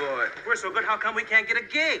 Oh, boy. If we're so good, how come we can't get a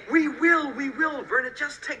gig? We will, Vern. It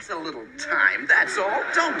just takes a little time, that's all.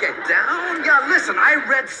 Don't get down. Yeah, listen, I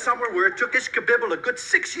read somewhere where it took Ishkabibble a good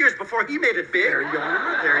 6 years before he made it big. There you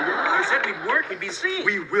are. You said we'd work, we'd be seen.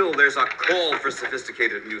 We will. There's a call for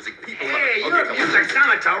sophisticated music. People Hey, love it. your music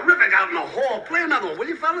sounded terrific out in the hall. Play another one, will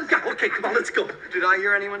you, fellas? Yeah, okay, come on, let's go. Did I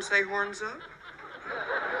hear anyone say horns up?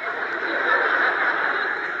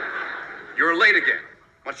 You're late again.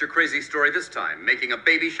 What's your crazy story this time? Making a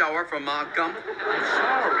baby shower for Ma Gump? I'm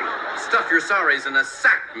sorry. Stuff your sorries in a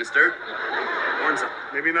sack, mister. Horns up.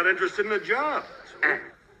 Maybe not interested in the job.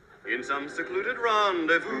 In some secluded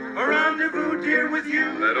rendezvous, A rendezvous, dear, with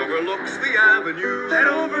you, that overlooks the avenue. that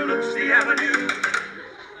overlooks the avenue.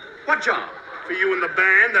 What job? For you and the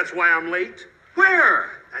band, that's why I'm late.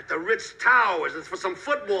 Where? At the Ritz Towers. It's for some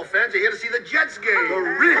football fans. You're here to see the Jets game.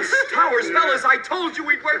 The Ritz Towers, fellas. I told you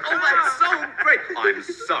we'd work. Oh, that's so great. I'm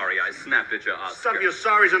sorry I snapped at you, Oscar. Stuff your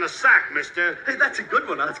sorries in a sack, mister. Hey, that's a good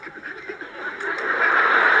one, Oscar.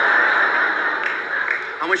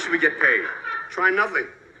 How much should we get paid? Try nothing.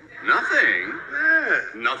 Nothing. Yeah.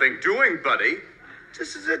 Nothing doing, buddy.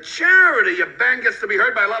 This is a charity. Your band gets to be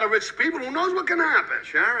heard by a lot of rich people. Who knows what can happen?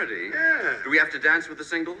 Charity? Yeah. Do we have to dance with the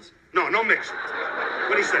singles? No mixing.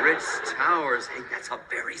 What do you say? Ritz Towers. Hey, that's a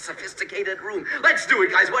very sophisticated room. Let's do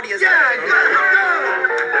it, guys. What do you say?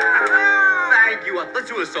 Thank you. Let's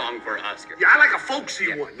do a song for Oscar. Yeah, I like a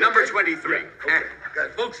folksy one. Number 23. Yeah, okay. Got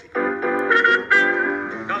it, folksy.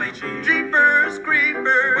 Golly gee. Jeepers,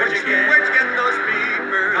 creepers. Where'd you get? Where'd you get those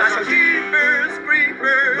peepers? That's what- Jeepers,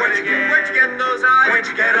 creepers. Where'd you get? Where'd you get those eyes? Where'd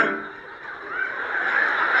you get 'em?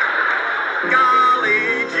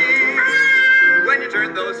 Golly gee. When you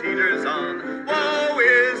turn those heaters on, woe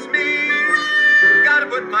is me. Gotta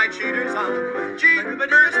put my cheaters on. Jeepers,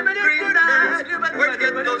 creepers. Where'd you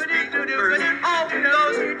get those peepers? Oh,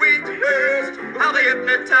 those weepers. How they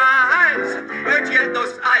hypnotize. Where'd you get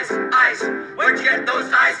those eyes? Where'd you get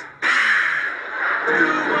those eyes?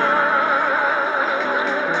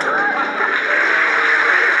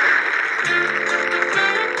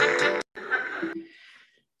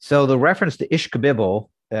 So the reference to Ishkabibble,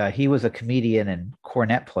 he was a comedian and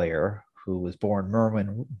cornet player who was born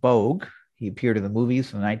Merwin Bogue. He appeared in the movies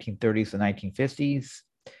from the 1930s and 1950s.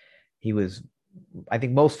 He was, I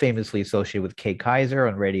think, most famously associated with Kay Kaiser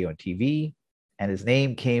on radio and TV. And his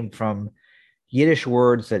name came from Yiddish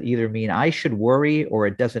words that either mean I should worry or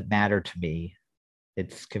it doesn't matter to me.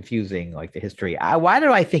 It's confusing, like the history. Why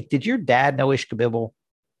do I think, did your dad know Ishkabibble?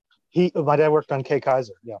 My dad worked on Kay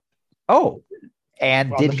Kaiser. Yeah. Oh,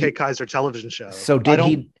 and On did the he? Kay Kaiser television show. So did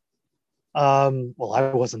he? Well,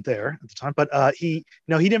 I wasn't there at the time, but he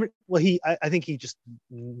never. Well, I think he just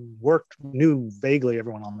knew vaguely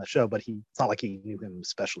everyone on the show, but it's not like he knew him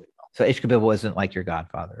especially well. So Ishkabibble isn't like your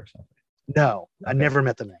godfather or something. No, I Okay. never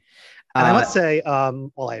met the man. And I must say,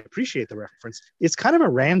 while I appreciate the reference, it's kind of a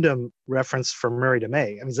random reference for Murray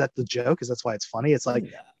DeMay. I mean, is that the joke? Is that's why it's funny? It's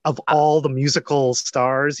like of all the musical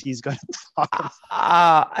stars he's going to talk about.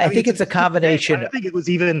 I think it's a combination. I think it was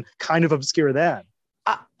even kind of obscure then.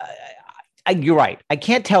 You're right. I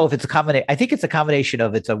can't tell if it's a combination. I think it's a combination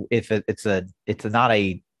of it's not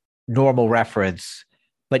a normal reference,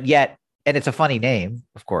 but yet, and it's a funny name,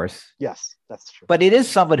 of course, Yes, that's true. but it is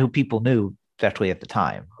someone who people knew, especially at the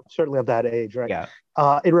time. Certainly of that age, right? Yeah.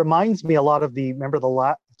 It reminds me a lot of remember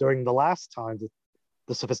during the last time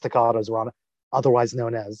the Sophisticados were on, otherwise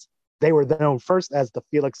known as, they were known first as the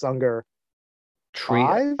Felix Unger Tree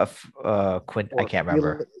Five? of Quint. I can't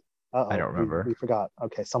remember. I don't remember. We forgot.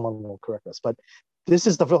 Okay, someone will correct us. But this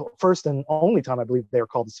is the first and only time I believe they were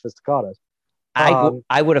called the Sophisticados.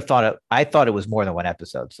 I would have thought it. I thought it was more than one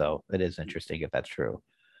episode, so it is interesting if that's true.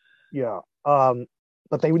 Yeah.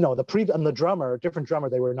 But they would know the drummer, different drummer,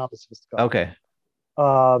 they were not the Sophisticados. Okay.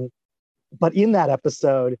 But in that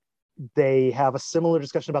episode, they have a similar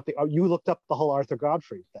discussion about you looked up the whole Arthur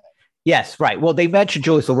Godfrey thing. Yes, right. Well, they mentioned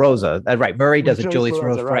Julius LaRosa. Right. Murray does a Julius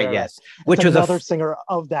LaRosa, right? Yes. Which was another singer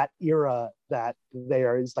of that era that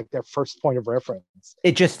is like their first point of reference.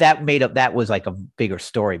 It just that was like a bigger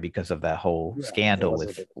story because of that whole scandal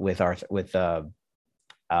with not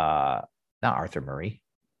Arthur Murray.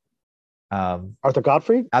 Arthur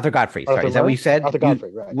Godfrey? Arthur Godfrey. Sorry. Is that what you said? Arthur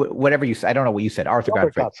Godfrey, right. Whatever you said. I don't know what you said. Arthur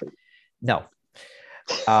Godfrey. No.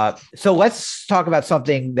 So let's talk about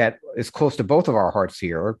something that is close to both of our hearts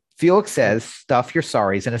here. Felix says, "Stuff your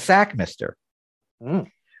sorries in a sack, mister,"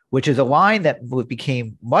 which is a line that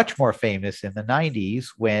became much more famous in the 90s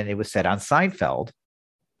when it was said on Seinfeld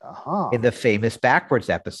in the famous Backwards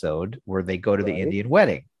episode where they go to the Indian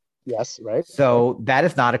wedding. Yes, right. So that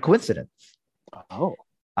is not a coincidence. Oh.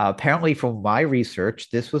 Apparently, from my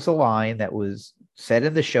research, this was a line that was said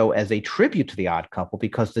in the show as a tribute to the Odd Couple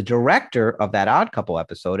because the director of that Odd Couple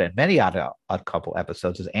episode and many Odd Couple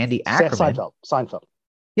episodes is Andy Ackerman. Seinfeld.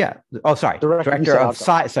 Yeah. Oh, sorry. Director of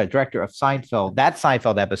Seinfeld. That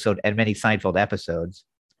Seinfeld episode and many Seinfeld episodes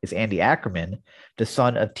is Andy Ackerman, the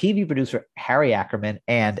son of TV producer Harry Ackerman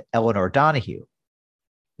and Eleanor Donahue.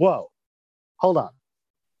 Whoa. Hold on.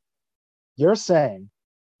 You're saying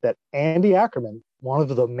that Andy Ackerman, one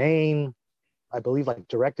of the main, I believe, like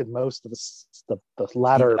directed most of the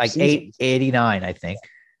latter like seasons. 89, I think.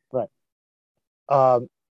 Right.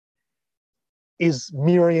 Is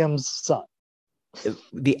Miriam's son.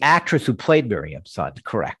 The actress who played Miriam's son,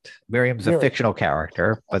 correct. Miriam's a fictional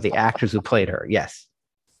character, but the actress who played her, yes.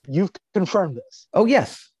 You've confirmed this. Oh,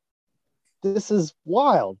 yes. This is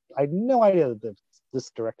wild. I had no idea that there's this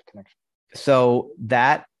direct connection. So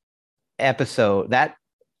that episode, that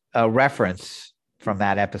reference from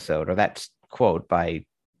that episode, or that quote by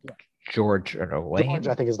George Lane, George,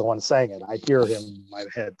 I think, is the one saying it. I hear him in my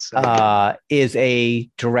head. Is a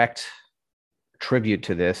direct tribute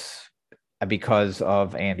to this because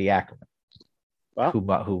of Andy Ackerman. Wow.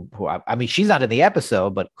 Who I mean, she's not in the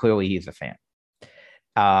episode, but clearly he's a fan.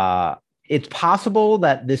 It's possible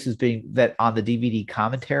that this is that on the DVD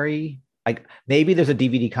commentary, like maybe there's a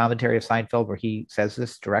DVD commentary of Seinfeld where he says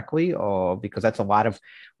this directly, or because that's a lot of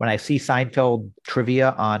when I see Seinfeld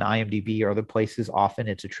trivia on IMDb or other places, often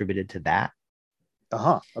it's attributed to that.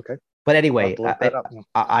 Okay. But anyway,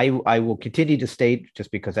 I will continue to state,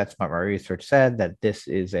 just because that's what my research said, that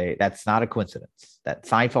that's not a coincidence. That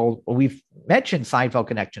Seinfeld, we've mentioned Seinfeld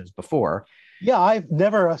connections before. Yeah, I've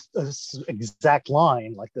never a exact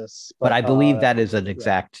line like this, but I believe that is an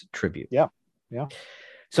exact tribute. Yeah.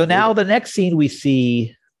 So now the next scene we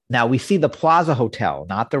see the Plaza Hotel,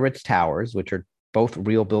 not the Ritz Towers, which are both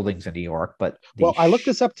real buildings in New York. But I looked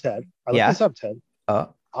this up, Ted.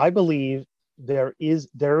 I believe there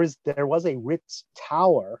was a Ritz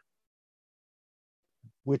Tower,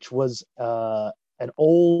 which was an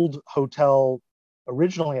old hotel,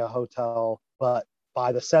 originally a hotel, but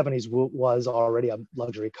by the 70s was already a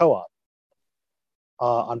luxury co-op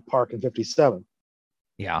on Park and 57.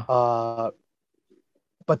 Yeah.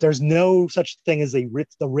 But there's no such thing as the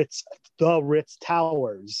Ritz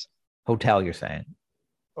Towers hotel, you're saying,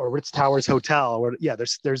 or Ritz Towers Hotel. Or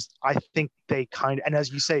there's I think they and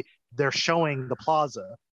as you say, they're showing the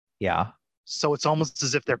plaza. Yeah. So it's almost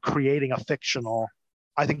as if they're creating a fictional.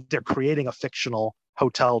 I think they're creating a fictional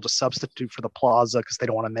hotel to substitute for the plaza because they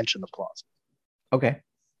don't want to mention the plaza. Okay.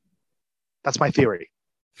 That's my theory.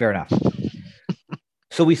 Fair enough.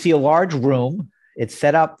 So we see a large room. It's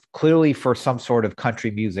set up clearly for some sort of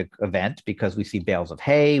country music event because we see bales of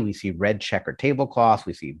hay, we see red checkered tablecloths,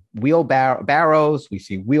 we see wheelbarrows, we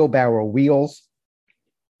see wheelbarrow wheels.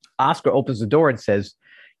 Oscar opens the door and says,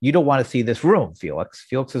 "You don't want to see this room, Felix."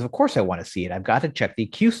 Felix says, "Of course I want to see it. I've got to check the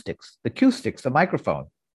acoustics, the microphone."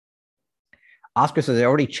 Oscar says, "I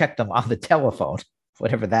already checked them on the telephone,"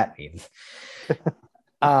 whatever that means.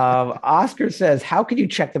 Oscar says, "How can you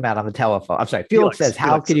check them out on the telephone?" I'm sorry. Felix says,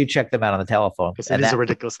 "How can you check them out on the telephone?" Because it is a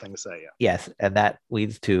ridiculous thing to say. Yeah. Yes, and that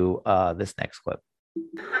leads to this next clip.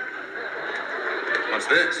 On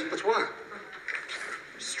What's this? What's what?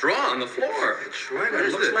 Straw on the floor. That's right. What It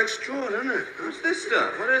is looks this? like straw, doesn't it? What's this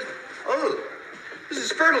stuff? What is... Oh, this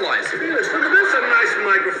is fertilizer. Yes, look at this. A nice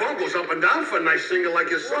microphone. Goes up and down for a nice singer like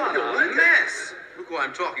yourself. What You a like it? mess. Look who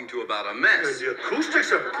I'm talking to about a And mess. the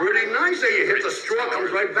acoustics are pretty nice. There, you hit the straw,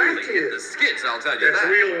 comes right back to you. The skids, I'll tell you That's that.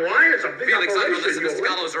 real wire. It's a big Felix Unger, operation. listen, the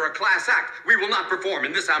Scholars are a class act. We will not perform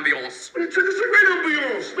in this ambiance. It's a great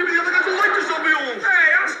ambiance. Maybe the other guys will like this ambiance.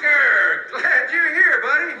 Hey, Oscar! Glad you're here,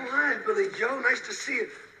 buddy. All right, Billy Joe. Nice to see you.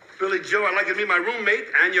 Billy Joe, I'd like you to be my roommate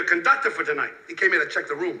and your conductor for tonight. He came here to check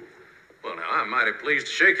the room. Well, now, I'm mighty pleased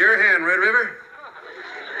to shake your hand, Red River.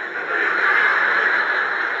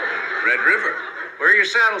 Red River, where are your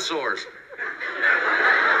saddle sores?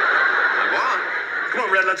 Come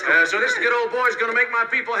on, Red, let's go. So this good old boy's gonna make my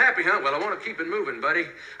people happy, huh? Well, I want to keep it moving, buddy.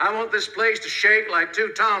 I want this place to shake like two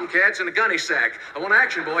tomcats in a gunny sack. I want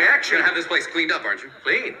action, boy, You're action. gonna have this place cleaned up, aren't you?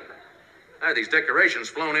 Clean. I had these decorations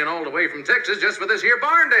flown in all the way from Texas just for this here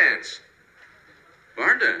barn dance.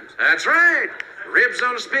 Barn dance. That's right. Ribs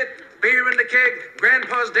on a spit, beer in the keg,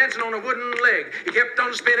 Grandpa's dancing on a wooden leg. He kept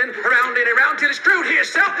on spinning around and around till he screwed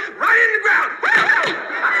himself right in the ground.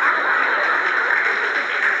 Woo!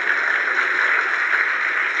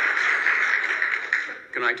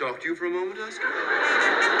 Can I talk to you for a moment, Oscar?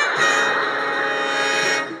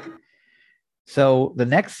 So the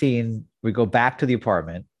next scene, we go back to the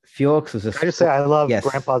apartment. Felix is I just say I love Yes.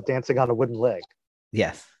 Grandpa's dancing on a wooden leg.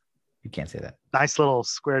 Yes, you can't say that. Nice little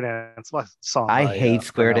square dance song. I by, hate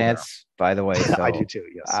square Elmer. dance, by the way. So, I do too.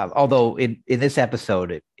 Yes. although in this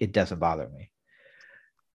episode, it doesn't bother me.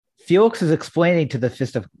 Felix is explaining to the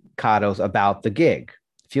Fisticatos about the gig.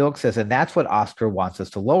 Felix says, and that's what Oscar wants us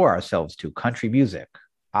to lower ourselves to, country music.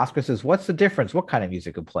 Oscar says, what's the difference? What kind of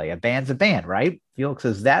music can play? A band's a band, right? Felix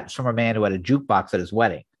says, that's from a man who had a jukebox at his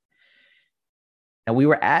wedding. And we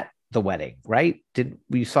were at the wedding, right?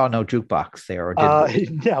 We saw no jukebox there, or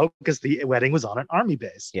did we? No, because the wedding was on an army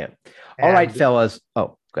base. Yeah. All right, And- fellas.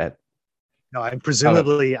 Oh, go ahead. No, and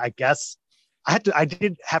presumably, I guess I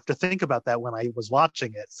did have to think about that when I was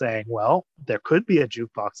watching it, saying, well, there could be a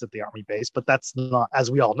jukebox at the army base, but that's not,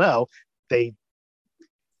 as we all know,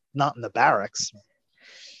 not in the barracks.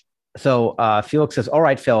 So Felix says, all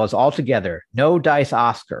right, fellas, all together, no dice,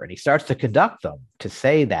 Oscar. And he starts to conduct them to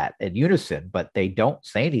say that in unison, but they don't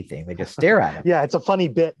say anything. They just stare at him. Yeah, it's a funny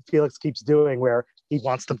bit Felix keeps doing where he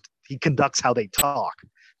conducts how they talk.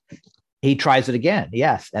 He tries it again.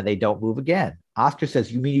 Yes. And they don't move again. Oscar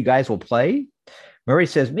says, you mean you guys will play? Murray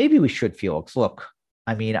says, maybe we should, Felix. Look,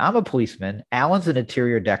 I mean, I'm a policeman. Alan's an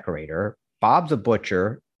interior decorator. Bob's a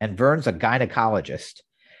butcher. And Vern's a gynecologist.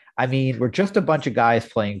 I mean, we're just a bunch of guys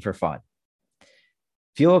playing for fun.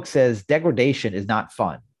 Felix says degradation is not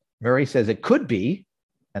fun. Murray says it could be,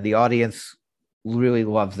 and the audience really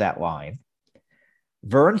loves that line.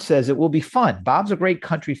 Vern says it will be fun. Bob's a great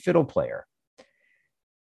country fiddle player.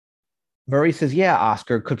 Murray says, yeah,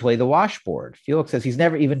 Oscar could play the washboard. Felix says he's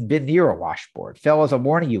never even been near a washboard. Fellas, I'm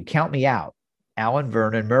warning you, count me out. Alan,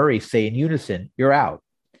 Vern, and Murray say in unison, you're out.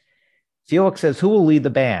 Felix says, who will lead the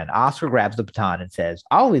band? Oscar grabs the baton and says,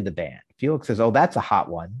 I'll lead the band. Felix says, oh, that's a hot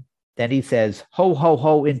one. Then he says, ho, ho,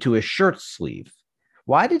 ho, into his shirt sleeve.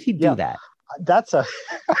 Why did he do that? That's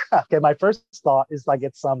okay. My first thought is like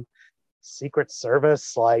it's some Secret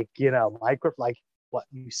Service, like, like what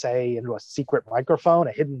you say into a secret microphone,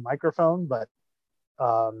 a hidden microphone. But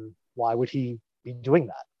why would he be doing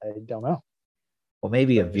that? I don't know. Well,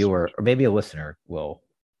 maybe a viewer or maybe a listener will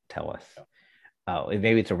tell us.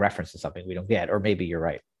 Maybe it's a reference to something we don't get, or maybe you're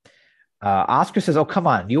right. Oscar says, oh, come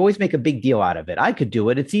on. You always make a big deal out of it. I could do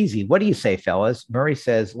it. It's easy. What do you say, fellas? Murray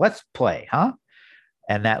says, let's play, huh?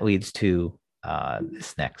 And that leads to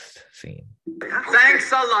this next scene.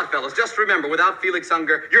 Thanks a lot, fellas. Just remember, without Felix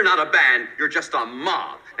Unger, you're not a band. You're just a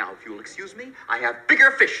mob. Now, if you'll excuse me, I have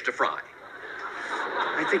bigger fish to fry.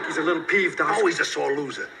 I think he's a little peeved. Oh, he's a sore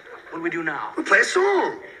loser. What do we do now? We play a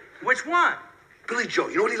song. Which one? Billy Joe,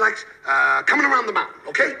 you know what he likes? Coming Around the Mountain,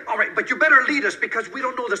 okay? All right, but you better lead us because we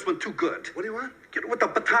don't know this one too good. What do you want? Get with the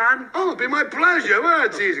baton. Oh, it'll be my pleasure. Well,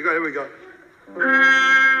 it's easy. Go, here we go. What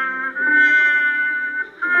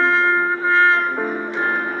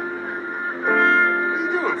are you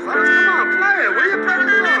doing, fellas? Come on, play it. Will you play the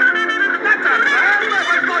song? Not that fast.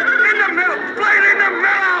 In the middle. Play it in the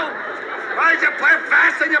middle. Why did you play it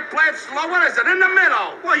fast and you play it slow? What is it? In the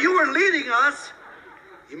middle. Well, you were leading us.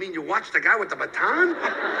 You mean you watched the guy with the baton?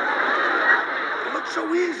 It looks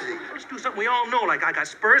so easy. Let's do something we all know, like I got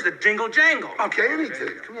spurs that jingle jangle. Okay, anything.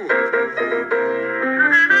 Come on.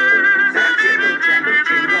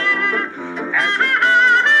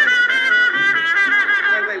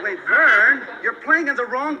 Wait, Vern. You're playing in the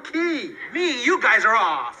wrong key. Me, you guys are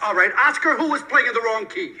off. All right, Oscar, who was playing in the wrong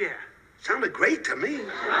key? Yeah. Sounded great to me.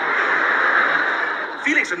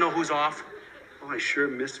 Felix will know who's off. Oh, I sure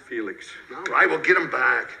miss Felix. All right, we'll get him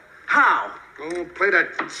back. How? Oh, play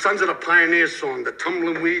that Sons of the Pioneers song, the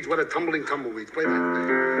Tumbling Weeds. What a tumbling tumbleweeds. Play that.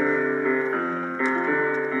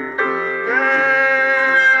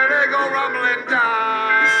 There they go rumbling down.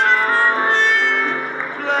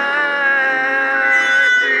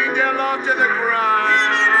 Flashing their love to the ground.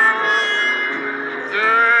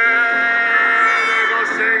 There they go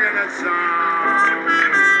singing that song.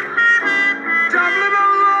 Tumbling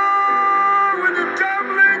along with the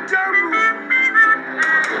tumbling tumble.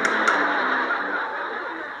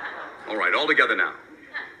 All right, all together now.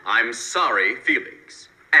 I'm sorry, Felix.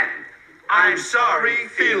 And I'm sorry,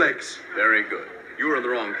 Felix. very good. You were in the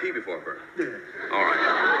wrong key before, Bert. All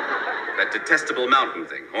right. That detestable mountain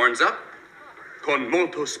thing. Horns up. Con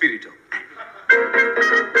molto spirito.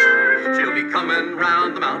 She'll be coming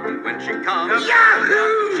round the mountain when she comes.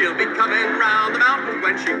 Yahoo! She'll be coming round the mountain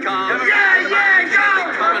when she comes. Yeah, yeah,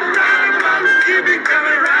 She'll be coming round the mountain. She'll be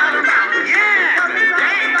coming round the mountain. Yeah! Coming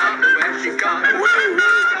round the mountain when she comes.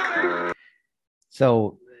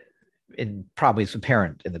 So, probably it's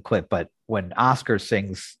apparent in the clip, but when Oscar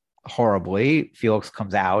sings horribly, Felix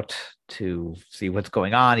comes out to see what's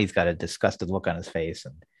going on. He's got a disgusted look on his face,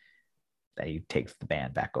 and then he takes the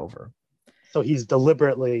band back over. So he's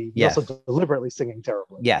deliberately, Yes. also deliberately singing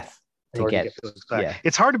terribly. Yes, in to order get, to Felix back. yeah.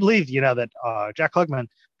 It's hard to believe, that Jack Klugman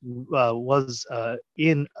was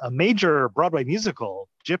in a major Broadway musical,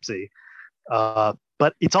 Gypsy,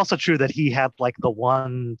 but it's also true that he had like the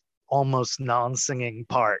one almost non-singing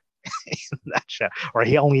part in that show, or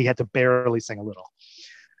he only had to barely sing a little.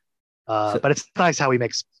 But it's nice how he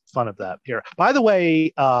makes fun of that here. By the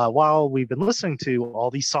way, while we've been listening to all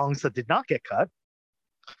these songs that did not get cut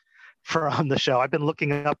from the show, I've been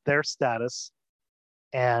looking up their status,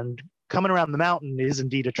 and Coming Around the Mountain is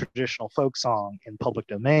indeed a traditional folk song in public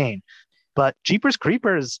domain, but Jeepers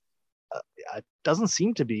Creepers doesn't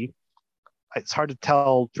seem to be. It's hard to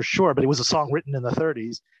tell for sure, but it was a song written in the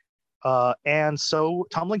 30s. And so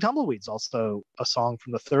Tumbling Tumbleweeds, also a song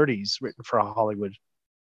from the 30s written for a Hollywood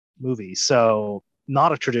movie. So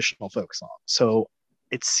not a traditional folk song. So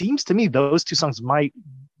it seems to me those two songs might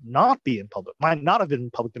not have been in public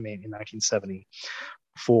domain in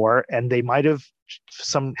 1974, and they might have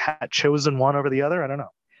chosen one over the other. I don't know.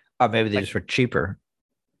 Or maybe they just were cheaper.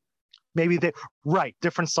 Maybe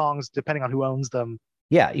different songs depending on who owns them.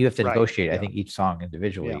 Yeah, you have to Right, negotiate, I yeah. think, each song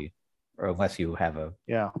individually, or unless you have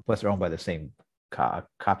unless they're owned by the same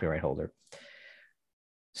copyright holder.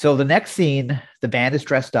 So the next scene, the band is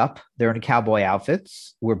dressed up. They're in cowboy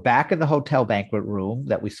outfits. We're back in the hotel banquet room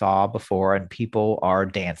that we saw before, and people are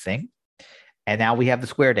dancing. And now we have the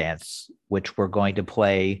square dance, which we're going to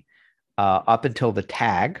play up until the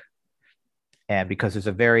tag. And because there's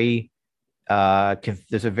a very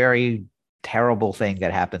terrible thing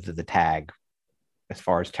that happens in the tag, as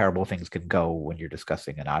far as terrible things can go when you're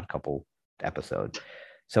discussing an Odd Couple episode.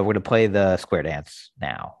 So we're going to play the square dance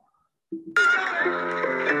now.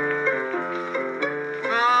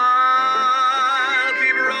 I'll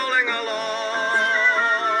keep rolling along.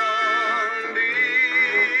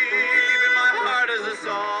 Deep in my heart is a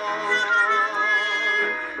song.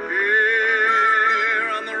 Here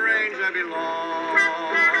on the range I belong.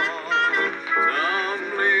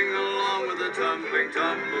 Tumbling along with the tumbling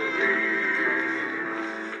tumbleweed.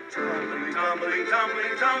 Tumbling, tumbling,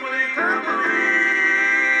 tumbling, tumbling, tumbling.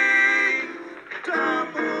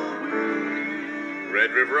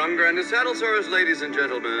 Red River Unger and the Saddle Sores, ladies and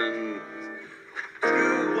gentlemen.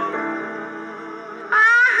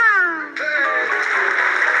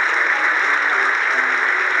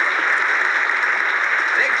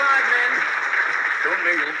 Take 5, men. Don't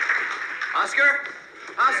mingle. Oscar?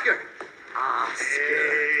 Oscar.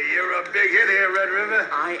 Hey, you're a big hit here, Red River.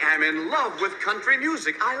 I am in love with country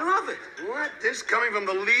music. I love it. What? This coming from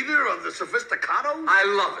the leader of the Sophisticados? I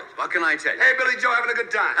love it. What can I tell you? Hey, Billy Joe, having a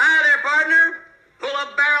good time? Hi there, partner. Pull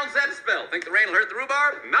up barrel and set a spell. Think the rain will hurt the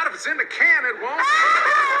rhubarb? Not if it's in the can, it won't.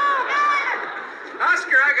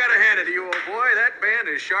 Oscar, I gotta hand it to you, old boy. That band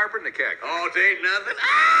is sharper than the keck. Oh, it ain't nothing.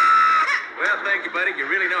 Well, thank you, buddy. You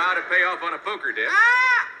really know how to pay off on a poker debt.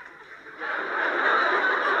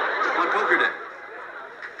 What poker debt?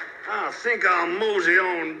 I think I'll mosey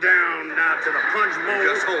on down now to the punch bowl.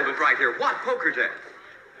 Just hold it right here. What poker debt?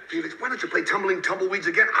 Felix, why don't you play Tumbling Tumbleweeds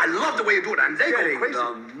again? I love the way you do it, and they Getting go crazy.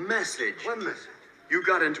 the message. What message? You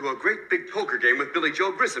got into a great big poker game with Billy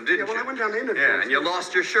Joe Grissom, didn't Yeah, well, you? I went down to interview. Yeah, and you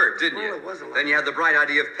lost your shirt, didn't Well, you? it wasn't like Then you had the bright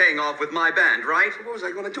idea of paying off with my band, right? What was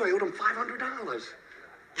I going to do? I owed him $500.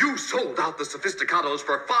 You sold out the Sophisticados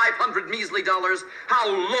for $500 measly dollars. How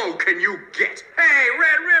low can you get? Hey,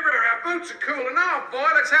 Red River, our boots are cooling off, boy.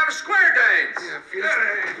 Let's have a square dance. Yeah, Felix,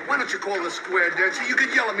 why don't you call it a square dance? You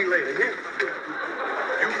can yell at me later, yeah?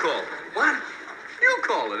 You call it. What? You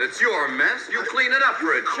call it. It's your mess. You clean it up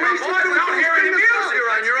for a change. Boy, don't hear any music.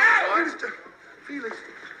 You're on your own, boy. Felix.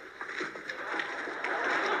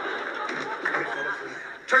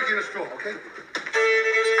 Turkey in a straw, okay?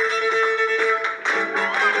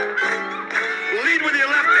 Lead with your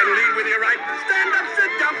left and lead with your right. Stand up,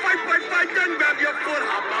 sit down, fight, then grab your foot,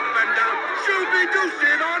 hop up and down. Shooby-doo,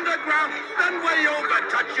 sit on the ground, then way over,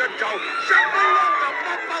 touch your toe. Shuffle up the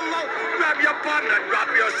buffalo, grab your bun and drop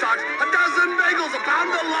your socks. A dozen bagels, a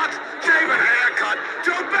pound of lox, shave and haircut,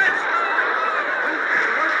 2 bits.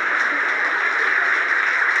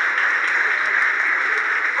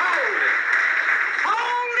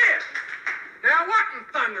 Hold it! Now, what in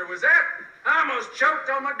thunder was that? I almost choked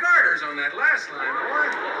on my garters on that last line, boy.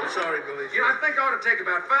 I'm sorry, Billy. You know, I think I ought to take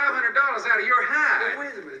about $500 out of your hide.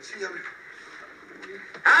 Wait a minute. See,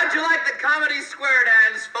 How'd you like the comedy square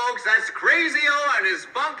dance, folks? That's Crazy O and his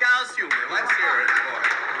bunkhouse humor. Let's hear it for it.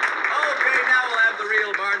 Okay, now we'll have the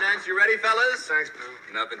real barn dance. You ready, fellas? Thanks, pal.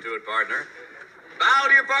 Nothing to it, partner. Bow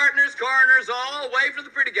to your partners, coroners all. Wave to the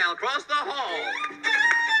pretty gal across the hall.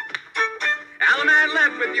 Alaman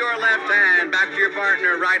left with your left hand. Back to your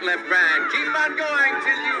partner, right, left, grand. Keep on going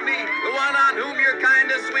till you meet the one on whom you're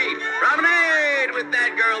kinda sweet. Promenade with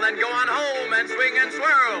that girl, then go on home and swing and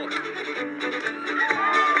swirl.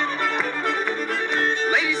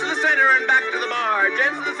 Ladies to the center and back to the bar.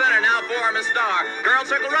 Gents to the center, now form a star. Girl,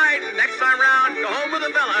 circle right, next time round, go home with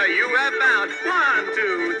a fella you have found. 1,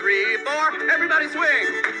 2, 3, 4, everybody swing.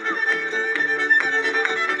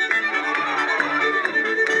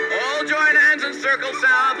 All join hands and circle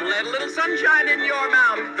south. Let a little sunshine in your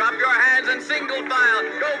mouth. Drop your hands in single file.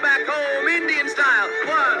 Go back home, Indian style.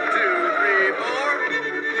 1, 2, 3, 4.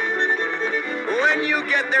 When you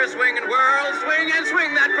get there, swing and whirl. Swing and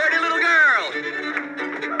swing that pretty little girl.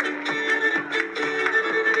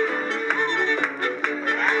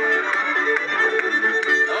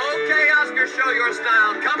 Okay, Oscar, show your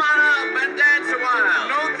style. Come on up and dance a while.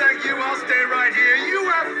 No, thank you. I'll stay right here. You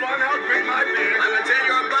have fun. I'll drink my beer. I'm gonna tell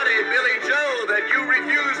your buddy, Billy Joe, that you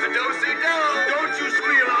refuse to do-si-do. Don't you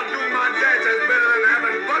squeal. I'll do my dance. It's better than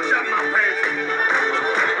having buckshot in my pants.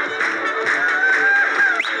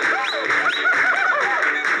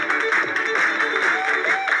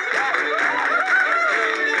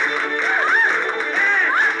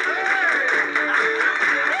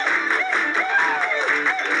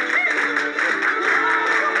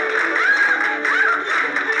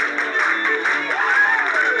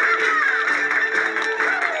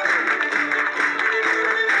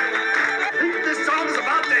 This song is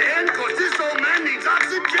about to end because this old man needs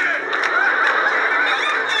oxygen.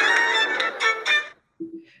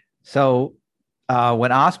 So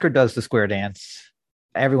when Oscar does the square dance,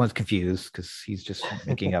 everyone's confused because he's just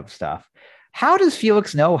making up stuff. How does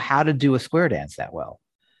Felix know how to do a square dance that well?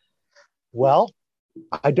 Well,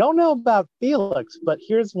 I don't know about Felix, but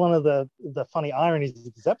here's one of the funny ironies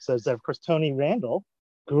of these episodes that, of course, Tony Randall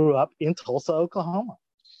grew up in Tulsa, Oklahoma.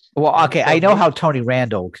 Well, okay, I know how Tony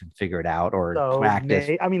Randall can figure it out or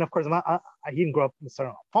practice. I mean, of course, he didn't grow up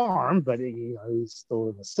necessarily on a farm, but he's still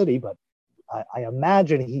in the city. But I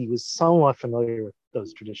imagine he was somewhat familiar with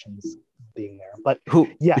those traditions being there. But Who?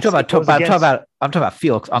 yes, I'm talking about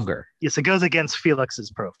Felix Unger. Yes, it goes against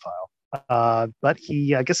Felix's profile. But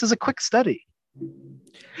he, I guess, is a quick study.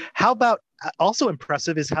 How about also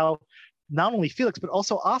impressive is how not only Felix but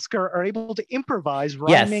also Oscar are able to improvise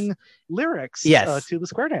rhyming lyrics to the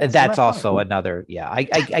square dance. That's also another. Yeah,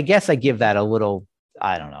 I guess I give that a little.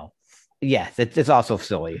 I don't know. Yes, it's also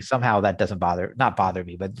silly. Somehow that doesn't not bother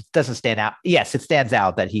me, but it doesn't stand out. Yes, it stands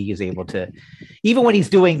out that he is able to, even when he's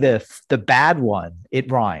doing the bad one, it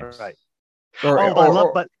rhymes. Right.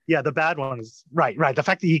 But yeah, the bad one is right. The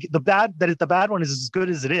fact that the bad one is as good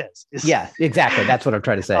as it is. Yeah, exactly. That's what I'm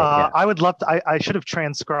trying to say. I would love to. I should have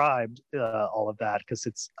transcribed all of that because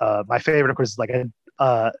it's my favorite. Of course, is like a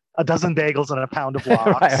dozen bagels and a pound of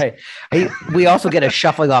lox. right. We also get a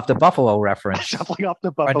shuffling off the buffalo reference. Shuffling off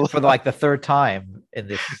the buffalo for like the third time in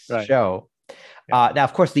this show. Now,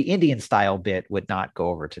 of course, the Indian style bit would not go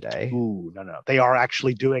over today. Ooh, no. They are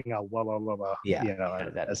actually doing a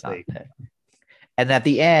that is not. And at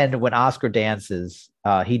the end, when Oscar dances,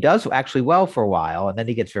 he does actually well for a while, and then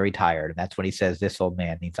he gets very tired, and that's when he says, "This old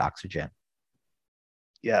man needs oxygen."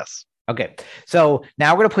 Yes. Okay, so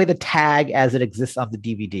now we're going to play the tag as it exists on the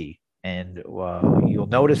DVD, and you'll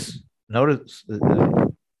notice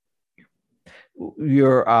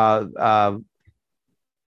your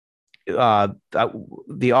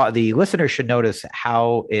the listener should notice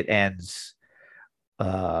how it ends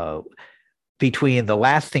between the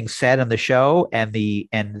last thing said on the show and the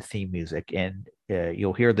end theme music, and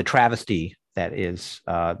you'll hear the travesty that is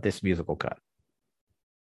this musical cut.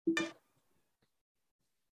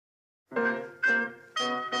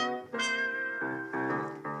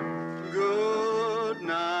 Good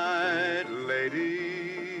night,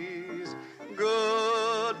 ladies.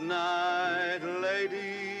 Good night,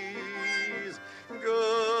 ladies.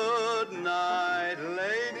 Good night,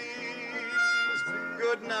 ladies.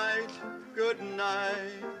 Good night, good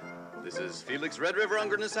night. This is Felix Red River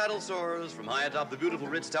Ungern Saddle Sores from high atop the beautiful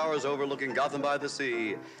Ritz Towers overlooking Gotham by the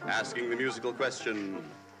Sea, asking the musical question,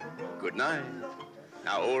 good night.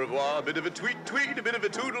 Now, au revoir, a bit of a tweet, a bit of a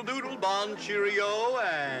toodle doodle, bon cheerio,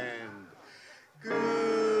 and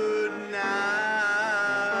good night.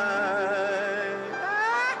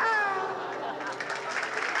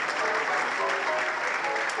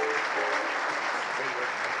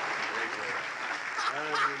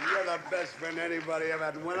 You're the best friend anybody ever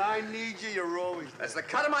had. When I need you, you're always there. That's the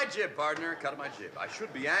cut of my jib, partner, cut of my jib. I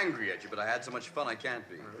should be angry at you, but I had so much fun I can't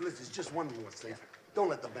be. Listen, it's just one more thing. Don't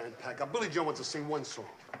let the band pack up. Billy Joe wants to sing one song.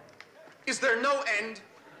 Is there no end?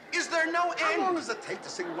 Is there no How end? long does it take to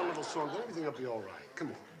sing one little song? Everything will be all right. Come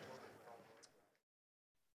on.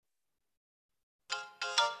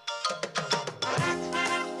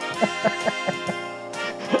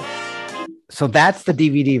 So that's the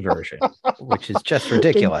DVD version, which is just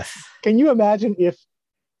ridiculous. Can you imagine if,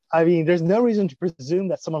 I mean, there's no reason to presume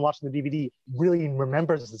that someone watching the DVD really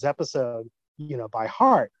remembers this episode, you know, by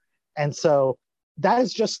heart. And so that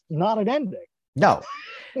is just not an ending. No.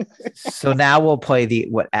 So now we'll play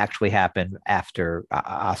what actually happened after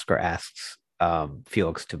Oscar asks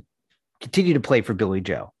Felix to continue to play for Billy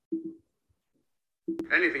Joe.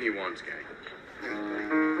 Anything you want, Skank.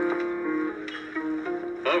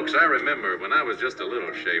 Folks, I remember when I was just a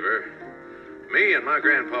little shaver, me and my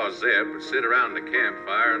grandpa Zeb would sit around the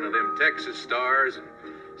campfire under them Texas stars and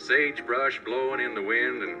sagebrush blowing in the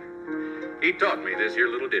wind, and he taught me this here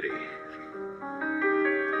little ditty.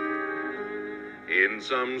 In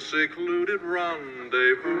some secluded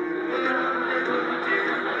rendezvous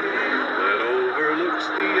that overlooks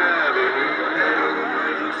the avenue,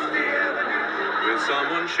 with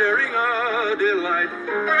someone sharing a delightful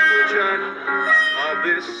chat of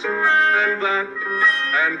this and that,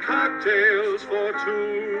 and cocktails for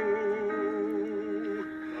two.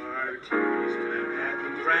 Martinis,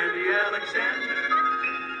 Manhattan, Brandy, Alexander,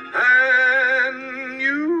 and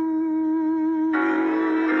you.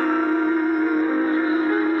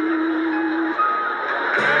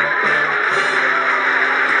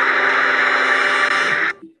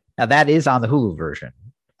 Now that is on the Hulu version.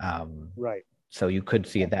 Right. So you could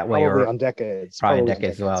see it that way, Probably or on decades. probably Probably on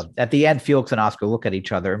decades as well. At the end, Felix and Oscar look at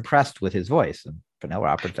each other, impressed with his voice, and Pernell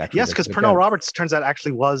Roberts actually. Yes, does a because good Pernell job. Roberts turns out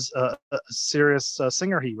actually was a serious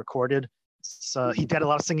singer. He recorded. He did a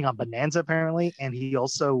lot of singing on Bonanza apparently, and he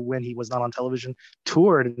also, when he was not on television,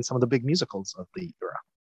 toured in some of the big musicals of the era.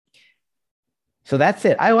 So that's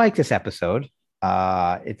it. I like this episode.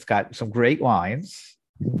 It's got some great lines,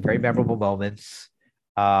 very memorable moments,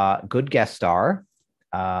 good guest star.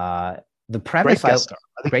 The premise, Great guest star.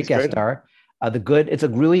 I think great he's guest great. star. It's a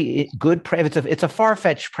really good premise. It's a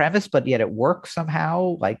far-fetched premise, but yet it works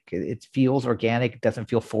somehow. Like it feels organic. It doesn't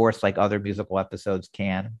feel forced like other musical episodes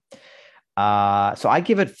can. So I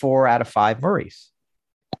give it 4 out of 5 Murrays.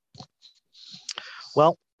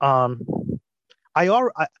 Well, I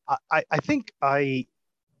think I'm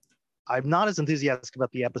not as enthusiastic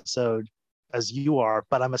about the episode as you are,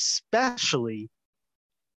 but I'm especially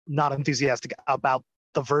not enthusiastic about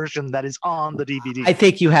the version that is on the DVD. I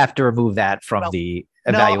think you have to remove that from the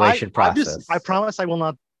evaluation process. I promise I will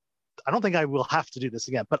not. I don't think I will have to do this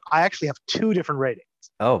again, but I actually have 2 different ratings.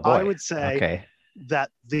 Oh boy. I would say okay.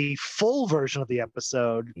 that the full version of the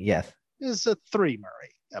episode Yes. is a 3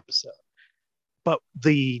 Murray episode, but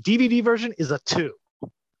the DVD version is a 2.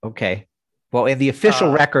 Okay. Well, in the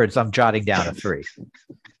official records, I'm jotting down a 3.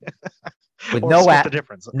 With Or no split the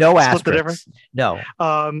difference. no Split the asterisks. No.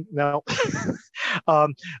 No. I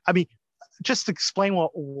mean, just to explain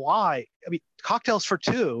why. I mean, Cocktails for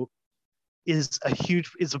Two is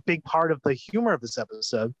a big part of the humor of this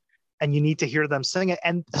episode, and you need to hear them sing it.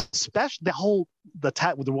 And especially the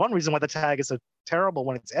tag. The one reason why the tag is so terrible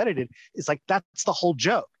when it's edited is like that's the whole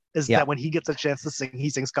joke. Is that when he gets a chance to sing, he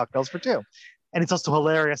sings Cocktails for Two. And it's also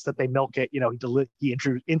hilarious that they milk it. You know, he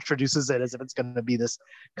introduces it as if it's going to be this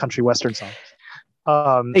country western song.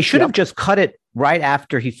 They should have just cut it right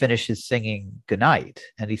after he finishes singing Goodnight.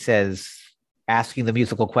 And he says, asking the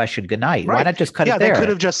musical question goodnight. Why Right. not just cut Yeah, it there? they could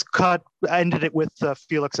have just ended it with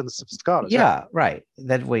Felix and the Sophisticados. Yeah, right.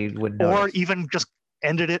 That way you wouldn't Or notice. even just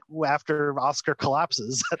ended it after Oscar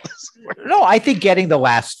collapses. No, I think getting the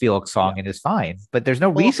last Felix song in is fine, but there's no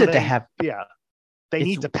Well, reason they- to have. Yeah. They It's-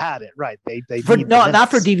 need to pad it, right? They For- need no, the not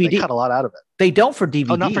for minutes. They DVD. cut a lot out of it. They don't for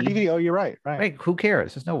DVD. Oh, not for DVD. Oh, you're right. Right. Right? Who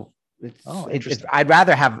cares? There's no. Oh, It's, interesting. I'd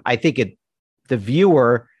rather have. I think the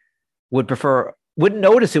viewer wouldn't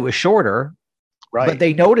notice it was shorter, Right. but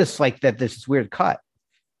they notice like that this is weird cut.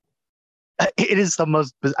 It is the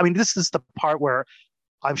most. I mean, this is the part where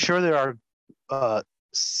I'm sure there are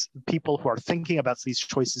people who are thinking about these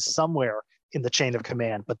choices somewhere in the chain of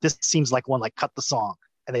command, but this seems like one like cut the song,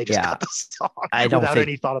 and they just Yeah. cut the song I don't without think-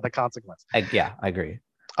 any thought of the consequence. Yeah, I agree.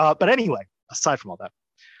 But anyway, aside from all that,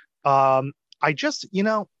 I just,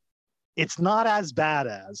 it's not as bad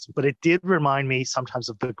as, but it did remind me sometimes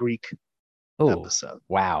of the Greek Oh, episode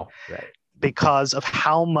wow. Right. because of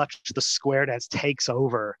how much the square dance takes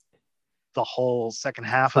over the whole second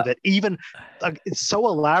half of it. Even it's so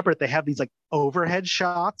elaborate. They have these like overhead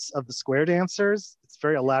shots of the square dancers. It's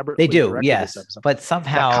very elaborate. They do, yes, but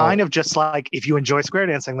somehow kind of just like if you enjoy square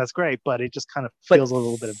dancing, that's great. But it just kind of feels a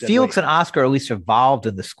little bit of dead Felix weight. and Oscar at least involved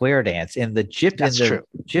in the square dance. In the That's true.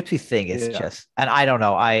 gypsy thing, it's Yeah. just, and I don't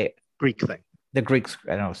know, Greek thing. the Greeks,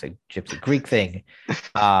 I don't know, say gypsy Greek thing.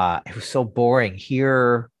 It was so boring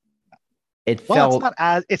here. It Well, felt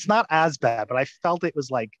it's not as bad, but I felt it was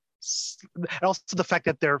like, and also the fact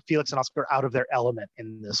that they're Felix and Oscar are out of their element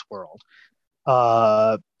in this world.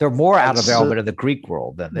 they're more out of their so- element of the Greek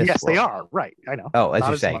world than this. Yes, they world. are. Right. I know. Oh, as Not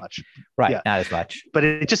you're as saying, much. right? Yeah. Not as much. But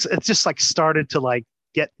it's just like started to like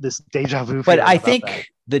get this deja vu. But feeling I about think that.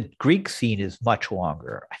 the Greek scene is much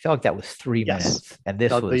longer. I feel like that was 3 Yes. minutes, and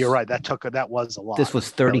this No, was. you're right. That was a lot. This was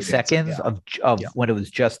 30 belly dancing, seconds yeah. of Yeah. when it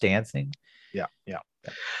was just dancing. Yeah.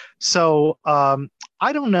 So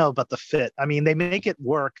I don't know about the fit. I mean, they make it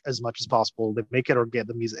work as much as possible. They make it or get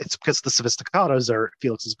the music. It's because the Sophisticados are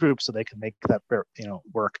Felix's group, so they can make that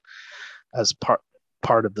work as part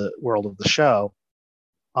of the world of the show.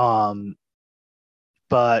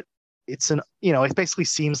 But it's it basically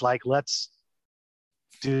seems like let's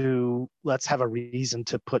have a reason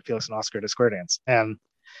to put Felix and Oscar to square dance, and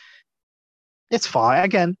it's fine.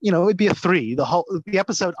 Again, it'd be a 3. The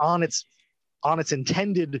episode in its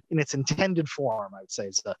intended form, I would say,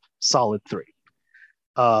 is a solid 3.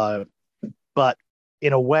 But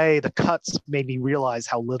in a way, the cuts made me realize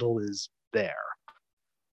how little is there.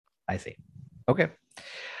 I see. Okay.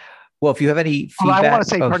 Well, if you have any Well, feedback, I want to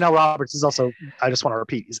say Parnell Roberts is also, I just want to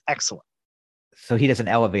repeat, is excellent. so he doesn't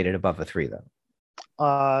elevate it above a 3, though.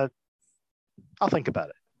 I'll think about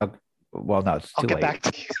it. Well, no, it's I'll too get late. back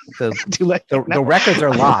to you. The, Too late. the now. records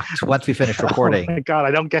are locked once we finish recording. Oh my God,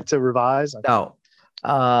 I don't get to revise. No.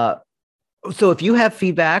 So if you have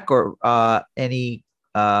feedback or any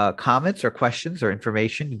comments or questions or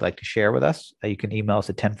information you'd like to share with us, you can email us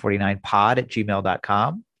at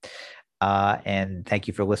 1049pod@gmail.com. And thank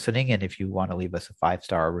you for listening. And if you want to leave us a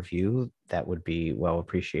 5-star review, that would be well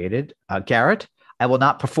appreciated. Garrett, I will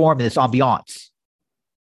not perform this ambiance.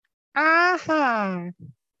 Uh-huh.